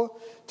door,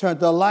 turned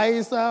the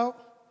lights out,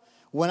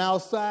 went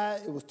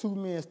outside. It was 2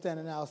 men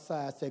standing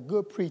outside. Said,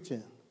 good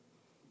preaching.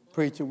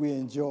 Preacher, we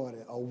enjoyed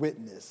it. A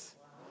witness.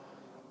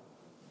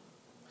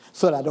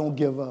 So that I don't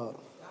give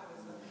up.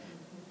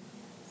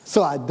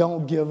 So I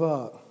don't give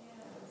up.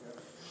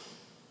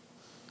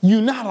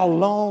 You're not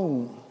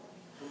alone.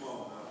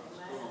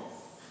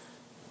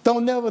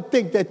 Don't never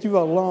think that you're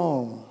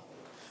alone.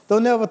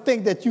 Don't never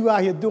think that you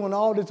out here doing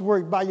all this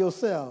work by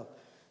yourself.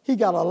 He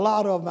got a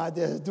lot of them out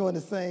there doing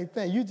the same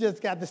thing. You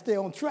just got to stay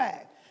on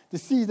track to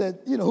see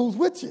that, who's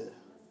with you.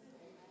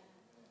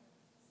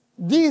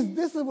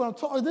 This is what I'm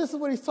talking. This is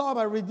what he's talking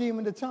about,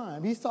 redeeming the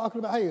time. He's talking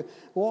about, hey,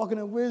 walking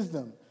in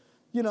wisdom.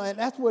 And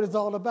that's what it's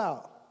all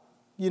about.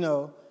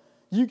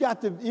 You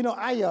got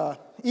to,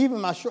 even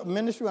my short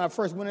ministry when I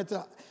first went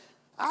into,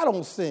 I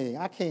don't sing.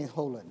 I can't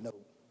hold a note.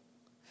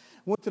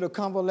 Went to the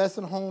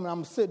convalescent home, and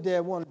I'm sitting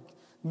there, one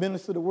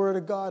minister the word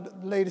of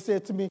God. The lady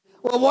said to me,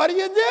 well, what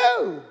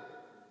do?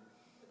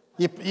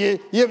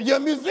 You're a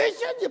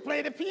musician? You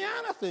play the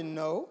piano? I said,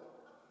 no.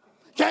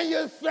 Can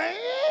you sing?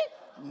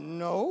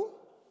 No.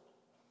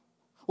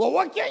 Well,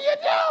 what can you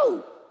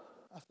do?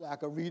 I said, I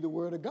can read the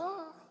word of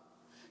God.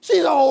 She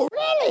said, oh,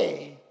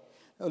 really?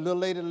 A little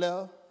lady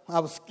left.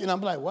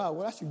 I'm like, wow,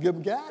 well, I should get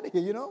out of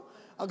here,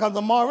 because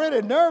I'm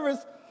already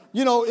nervous.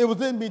 It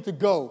was in me to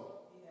go.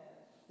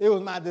 It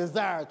was my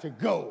desire to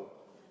go,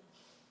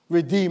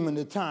 redeeming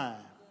the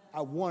time.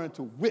 I wanted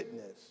to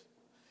witness.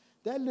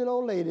 That little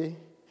old lady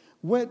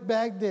went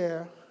back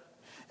there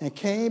and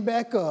came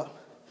back up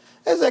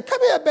and said, come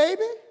here,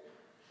 baby.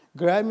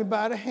 Grabbed me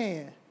by the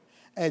hand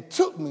and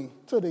took me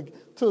to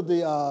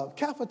the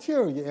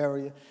cafeteria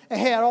area and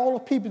had all the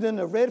people in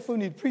there ready for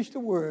me to preach the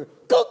word.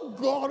 Good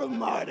God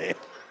Almighty.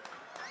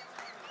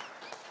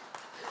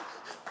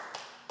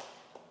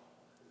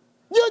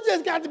 You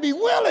just got to be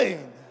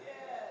willing.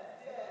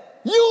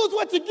 Use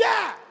what you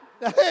got.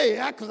 Hey,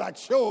 I could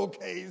sure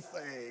can't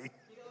say.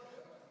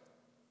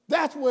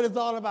 That's what it's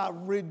all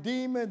about,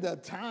 redeeming the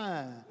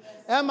time.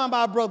 Am I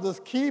my brother's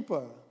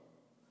keeper?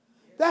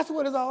 That's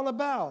what it's all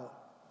about.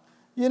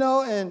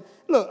 And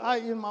look,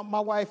 my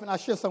wife and I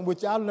share something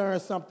with you. I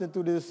learned something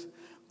through this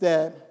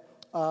that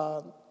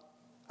I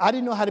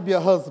didn't know how to be a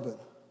husband.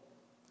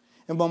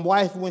 And my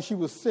wife, when she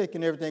was sick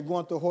and everything,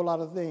 going through a whole lot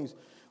of things,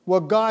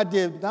 what God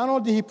did, not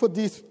only did he put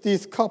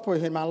these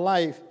couples in my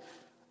life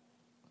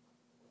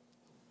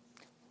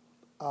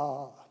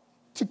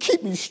to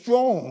keep me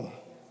strong,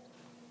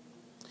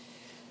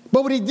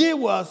 but what he did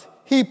was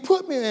he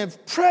put me in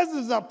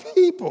presence of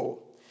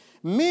people,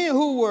 men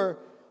who were,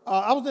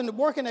 I was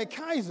working at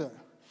Kaiser,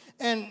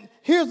 and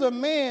here's a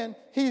man,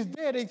 he's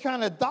dead, they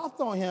kind of docked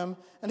on him,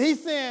 and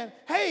he's saying,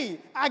 hey,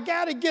 I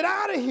got to get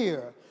out of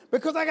here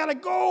because I got to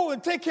go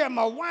and take care of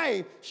my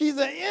wife. She's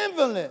an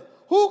invalid.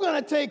 Who's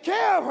going to take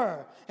care of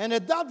her? And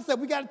the doctor said,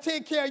 we got to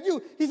take care of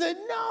you. He said,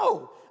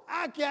 no,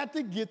 I got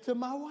to get to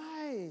my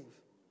wife.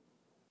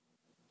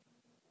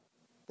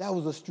 That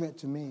was a strength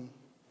to me.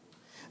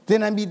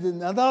 Then I meet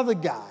another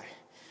guy,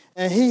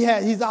 and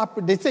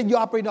they said you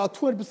operate on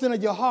 20%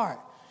 of your heart.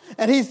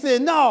 And he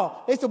said, no.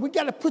 They said, we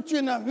got to put you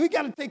in we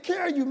got to take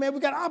care of you, man. We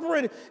got to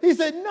operate it. He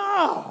said,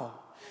 no.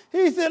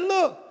 He said,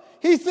 look.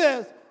 He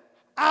says,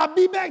 I'll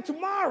be back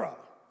tomorrow.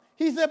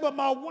 He said, but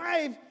my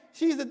wife,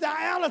 she's a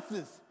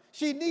dialysis.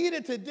 She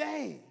needed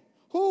today.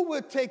 Who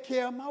would take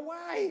care of my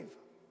wife?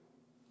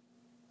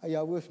 Are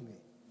y'all with me?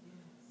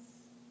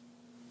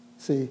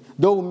 See,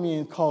 those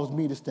men caused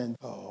me to stand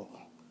tall.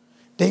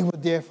 They were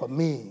there for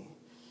me.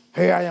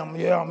 Here I am,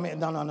 yeah, man.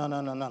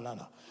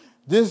 No.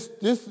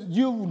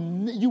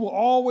 You will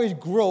always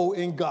grow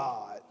in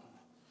God.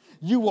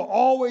 You will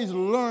always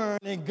learn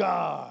in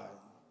God.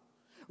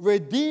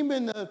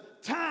 Redeeming the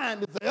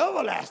time is an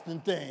everlasting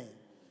thing.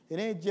 It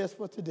ain't just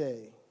for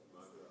today.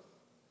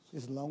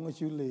 As long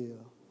as you live.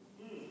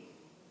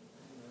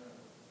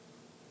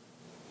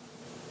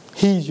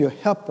 He's your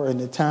helper in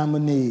the time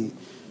of need.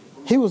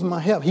 He was my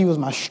help. He was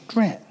my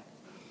strength.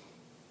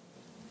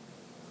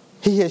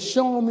 He has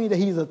shown me that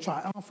he's a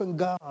triumphant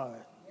God.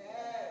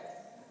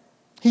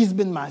 He's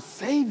been my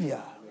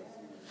Savior.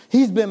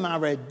 He's been my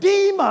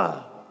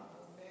Redeemer.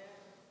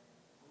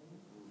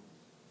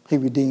 He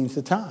redeems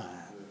the time.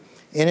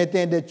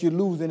 Anything that you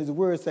lose in his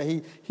word,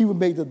 say he will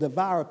make the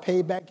devourer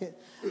pay back it.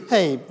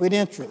 Hey, with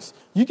interest.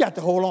 You got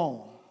to hold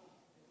on.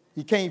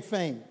 You can't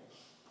faint.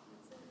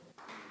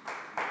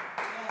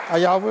 Are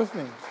y'all with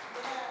me?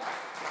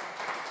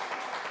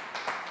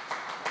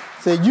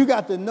 See, you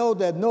got to know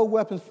that no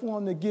weapons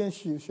formed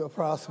against you shall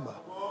prosper.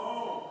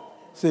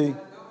 See,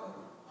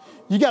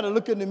 you got to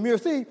look in the mirror.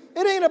 See,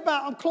 it ain't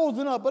about, I'm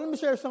closing up, but let me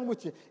share something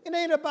with you. It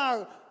ain't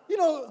about,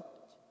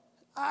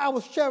 I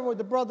was sharing with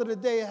the brother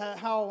today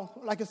how,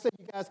 like I said,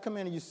 you guys come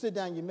in and you sit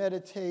down, you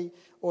meditate,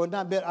 or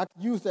not meditate. I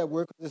could use that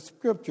word because it's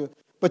scripture.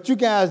 But you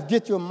guys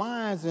get your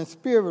minds and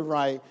spirit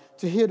right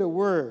to hear the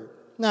word.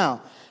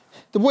 Now,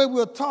 the way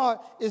we're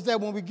taught is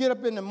that when we get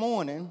up in the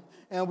morning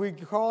and we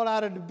crawl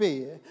out of the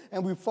bed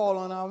and we fall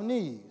on our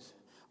knees,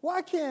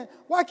 why can't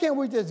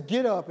we just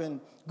get up and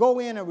go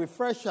in and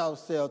refresh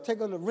ourselves,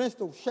 rinse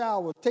the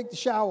shower, take the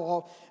shower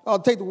off, or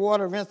take the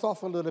water, rinse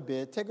off a little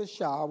bit, take a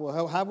shower,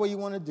 however you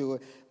want to do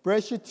it,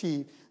 brush your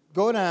teeth,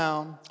 go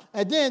down,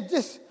 and then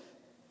just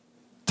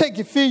take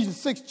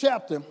Ephesians 6th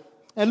chapter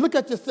and look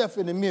at yourself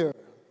in the mirror.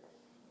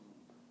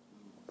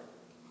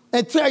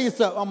 And tell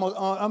yourself,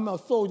 I'm a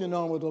soldier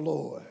known with the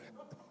Lord.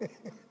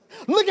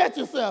 Look at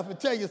yourself and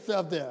tell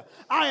yourself there,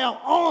 I am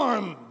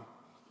armed.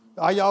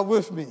 Are y'all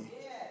with me?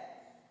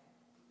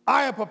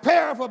 I am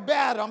prepared for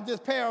battle. I'm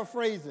just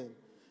paraphrasing.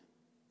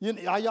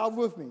 Are y'all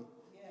with me?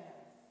 Yeah.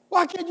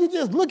 Why can't you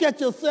just look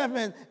at yourself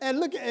and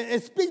look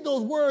and speak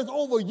those words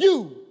over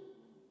you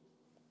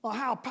on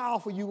how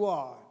powerful you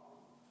are?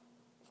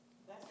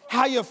 Right.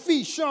 How your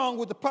feet shone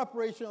with the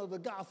preparation of the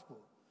gospel.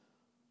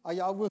 Are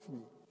y'all with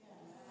me?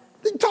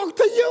 Yeah. They talk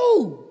to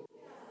you.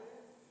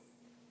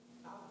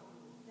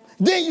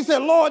 Then you say,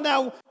 Lord,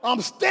 now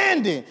I'm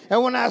standing.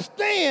 And when I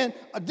stand,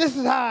 this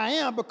is how I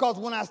am, because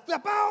when I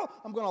step out,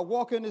 I'm going to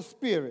walk in the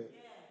Spirit.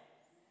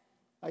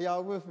 Are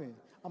y'all with me?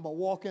 I'm going to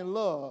walk in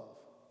love.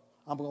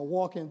 I'm going to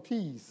walk in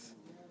peace.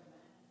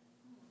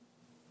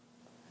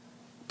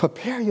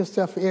 Prepare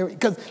yourself for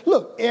because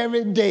look,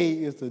 every day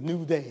is a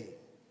new day.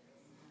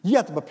 You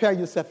have to prepare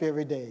yourself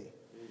every day.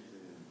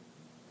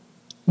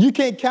 You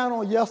can't count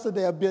on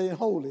yesterday of being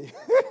holy.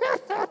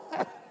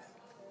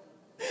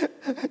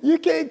 You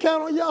can't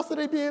count on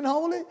yesterday being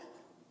holy.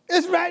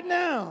 It's right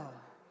now.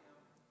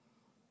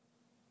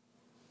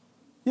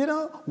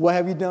 What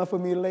have you done for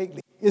me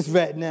lately? It's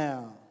right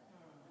now.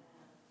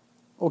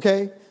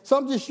 Okay? So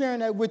I'm just sharing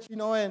that with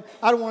you, and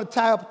I don't want to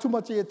tie up too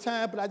much of your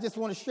time, but I just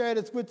want to share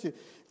this with you.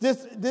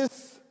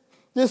 This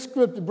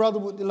scripture, brother,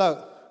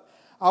 look,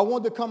 I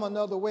wanted to come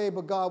another way,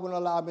 but God wouldn't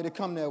allow me to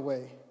come that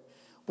way.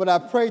 But I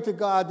pray to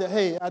God that,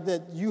 hey,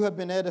 that you have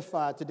been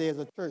edified today as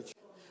a church.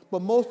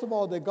 But most of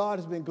all, that God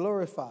has been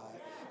glorified.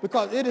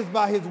 Because it is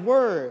by his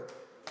word.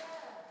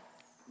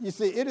 You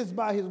see, it is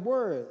by his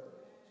word.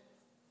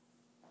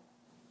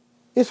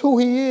 It's who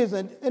he is.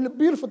 And the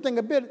beautiful thing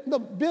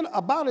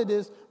about it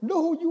is,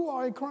 know who you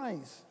are in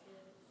Christ.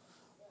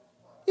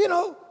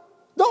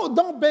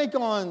 Don't bank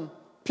on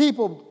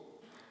people.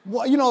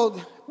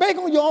 Bank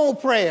on your own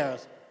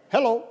prayers.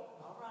 Hello.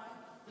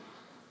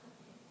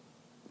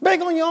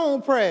 Bank on your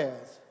own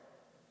prayers.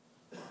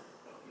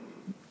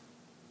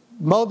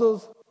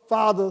 Mothers,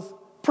 fathers,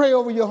 pray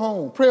over your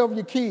home. Pray over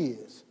your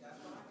kids.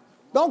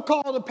 Don't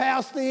call the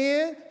pastor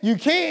in. You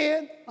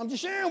can. I'm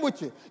just sharing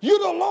with you. You're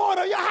the Lord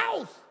of your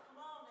house.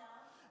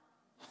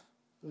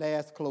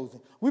 Last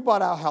closing. We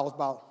bought our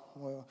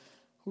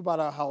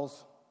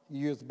house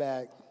years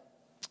back,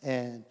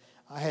 and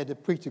I had the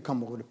preacher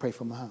come over to pray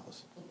for my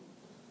house.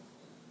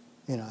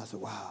 I said,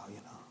 wow,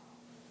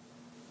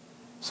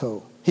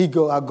 So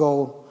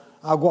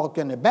I walk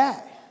in the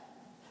back.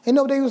 And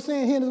they were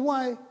saying, he and his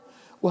wife,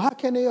 well, how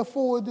can they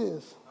afford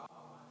this?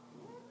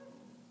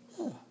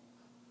 Yeah.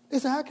 They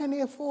said, how can they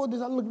afford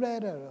this? I looked right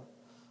at her.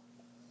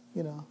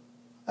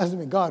 I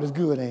said, God is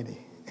good, ain't he?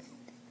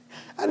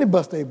 I didn't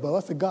bust their bubble. I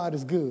said, God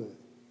is good.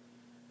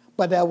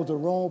 But that was the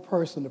wrong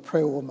person to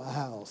pray over my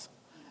house.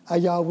 Are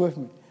y'all with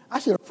me? I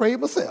should have prayed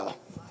myself.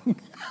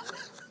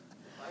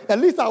 At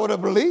least I would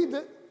have believed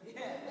it.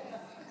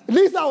 At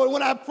least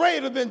when I prayed,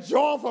 it would have been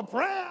drawn for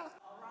prayer.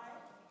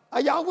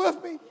 Are y'all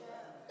with me?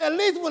 At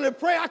least when I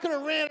pray, I could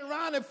have ran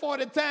around it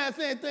 40 times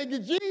saying, thank you,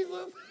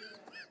 Jesus.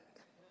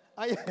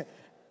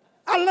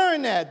 I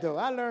learned that, though.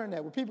 I learned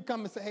that. When people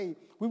come and say, hey,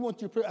 we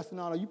want you to pray. I said,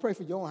 no, you pray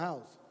for your own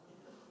house.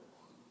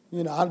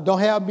 Don't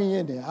have me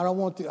in there. I don't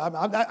want to.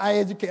 I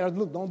educate.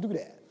 Look, don't do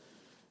that.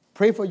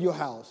 Pray for your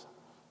house.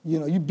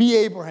 You be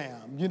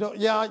Abraham.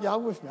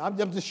 Y'all with me. I'm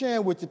just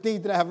sharing with you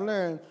things that I have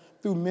learned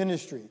through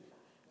ministry.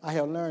 I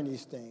have learned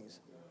these things.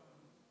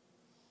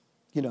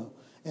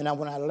 And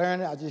when I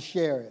learn it, I just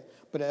share it.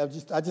 But I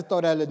just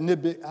thought that little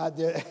nitbit out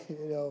there,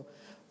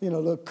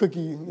 little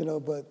cookie,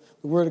 but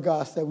the Word of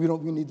God said we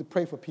need to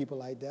pray for people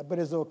like that. But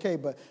it's okay.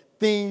 But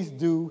things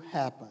do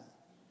happen.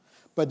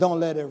 But don't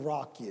let it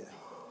rock you.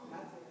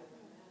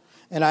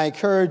 And I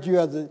encourage you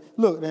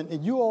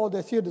and you all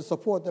that's here to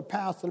support the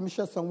pastor, let me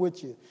share something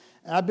with you.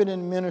 And I've been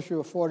in ministry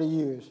for 40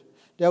 years.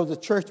 There was a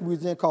church we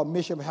was in called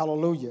Mission of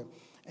Hallelujah.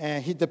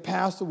 And the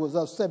pastor was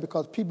upset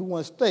because people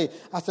wouldn't stay.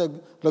 I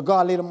said, the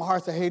God laid on my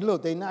heart, said, hey,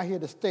 look, they're not here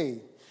to stay.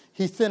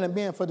 He sent them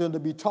in for them to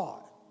be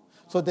taught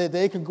so that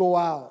they can go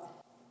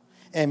out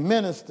and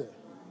minister.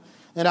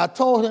 And I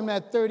told him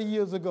that 30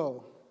 years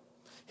ago.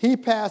 He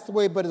passed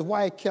away, but his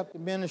wife kept the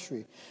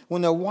ministry.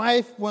 When the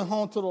wife went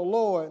home to the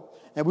Lord,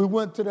 and we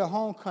went to their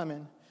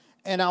homecoming,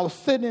 and I was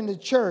sitting in the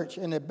church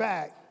in the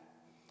back,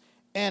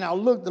 and I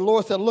looked, the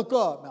Lord said, look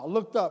up. And I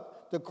looked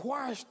up, the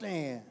choir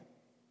stand,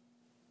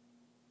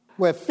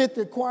 where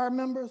 50 choir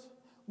members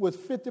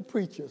with 50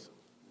 preachers.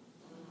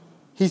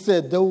 He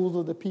said, those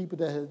are the people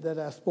that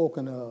I've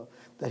spoken of,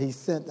 that he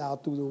sent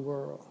out through the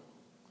world.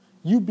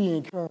 You be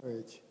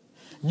encouraged.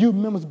 You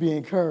members be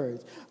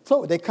encouraged.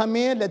 So they come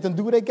in, let them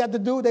do what they got to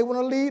do. They want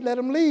to lead, let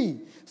them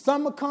lead.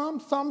 Some will come,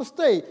 some will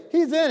stay.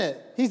 He's in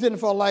it. He's in it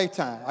for a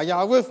lifetime. Are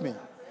y'all with me?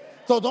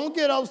 So don't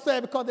get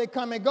upset because they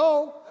come and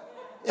go.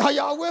 Are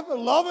y'all with me?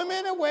 Love him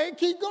anyway.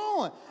 Keep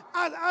going.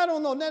 I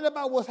don't know nothing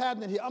about what's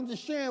happening here. I'm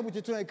just sharing with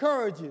you to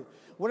encourage you.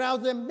 When I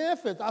was in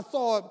Memphis, I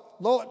saw,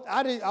 Lord,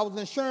 I was an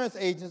insurance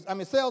agent,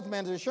 sales manager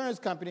of an insurance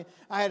company.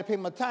 I had to pay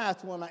my tithes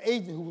to one of my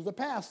agents who was a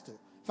pastor.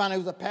 Found out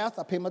he was a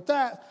pastor, I paid my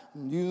tithes.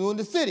 You knew in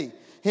the city.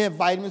 He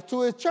invited me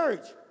to his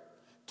church.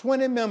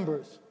 20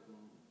 members.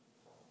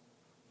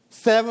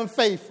 7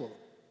 faithful.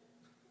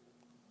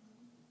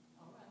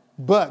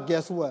 But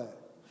guess what?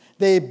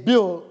 They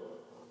built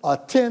a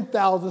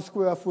 10,000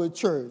 square foot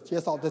church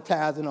just off the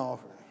tithes and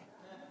offering.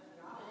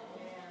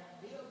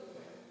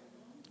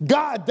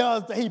 God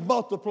does that. He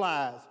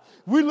multiplies.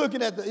 You're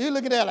looking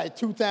at like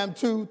 2 times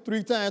 2,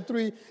 3 times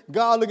 3.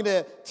 God looking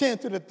at 10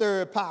 to the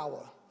third power.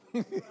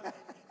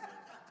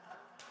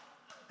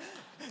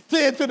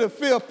 10 to the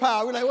 5th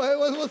power. We're like,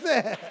 what's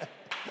that?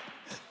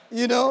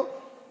 You know?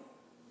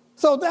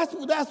 So that's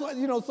what,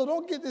 you know, so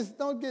don't get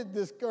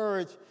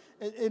discouraged.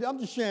 I'm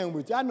just sharing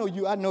with you. I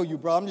know you,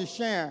 bro. I'm just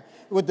sharing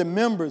with the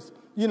members.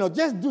 You know,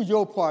 just do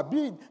your part.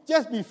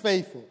 Just be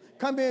faithful.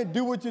 Come in,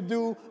 do what you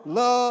do,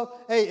 love,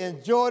 hey,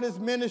 enjoy this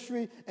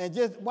ministry, and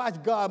just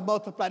watch God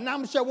multiply. Now I'm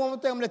going to share one more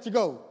thing, I'm going to let you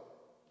go.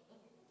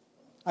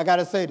 I got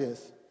to say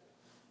this.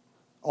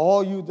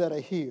 All you that are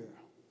here,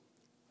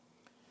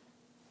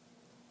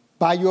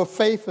 by your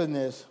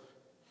faithfulness,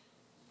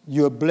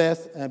 you're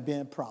blessed and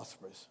being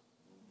prosperous.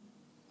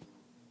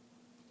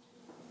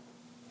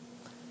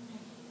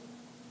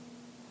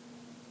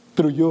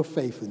 Through your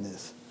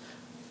faithfulness.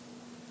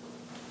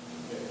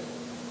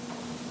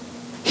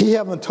 He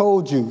haven't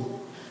told you,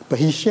 but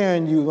he's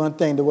sharing you one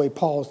thing the way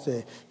Paul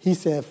said. He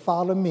said,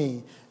 follow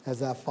me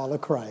as I follow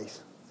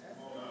Christ.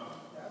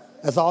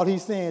 That's all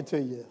he's saying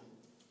to you.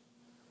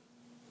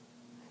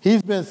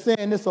 He's been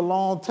saying this a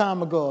long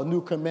time ago, a new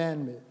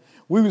commandment.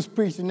 We was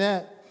preaching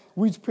that.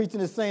 We was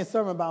preaching the same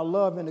sermon about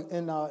love in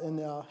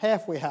the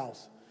halfway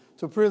house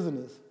to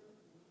prisoners.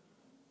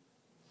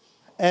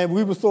 And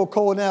we were so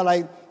cold now,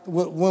 like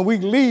when we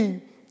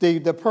leave,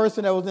 the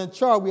person that was in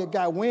charge, we had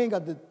got wing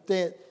of the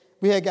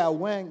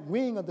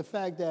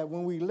fact that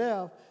when we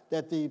left,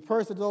 that the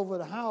person over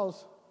the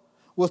house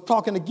was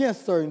talking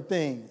against certain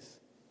things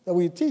that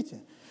we were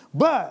teaching.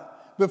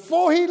 But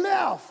before he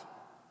left,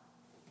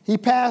 he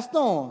passed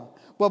on.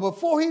 But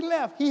before he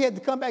left, he had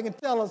to come back and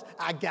tell us,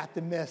 I got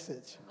the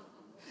message.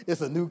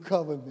 It's a new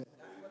covenant.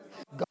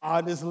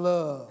 God is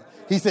love.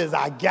 He says,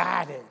 I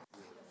got it.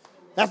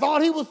 That's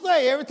all he would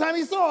say every time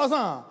he saw us,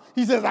 huh?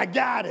 He says, I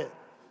got it.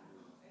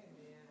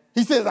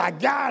 He says, I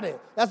got it.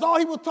 That's all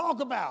he would talk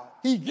about.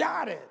 He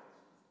got it.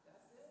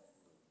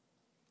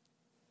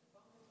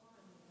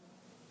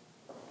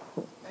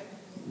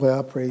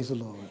 Well, praise the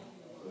Lord.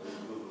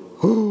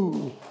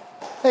 Ooh.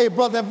 Hey,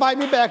 brother, invite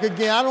me back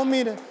again. I don't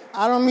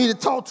mean to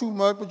talk too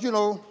much, but you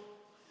know,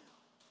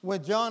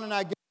 when John and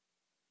I get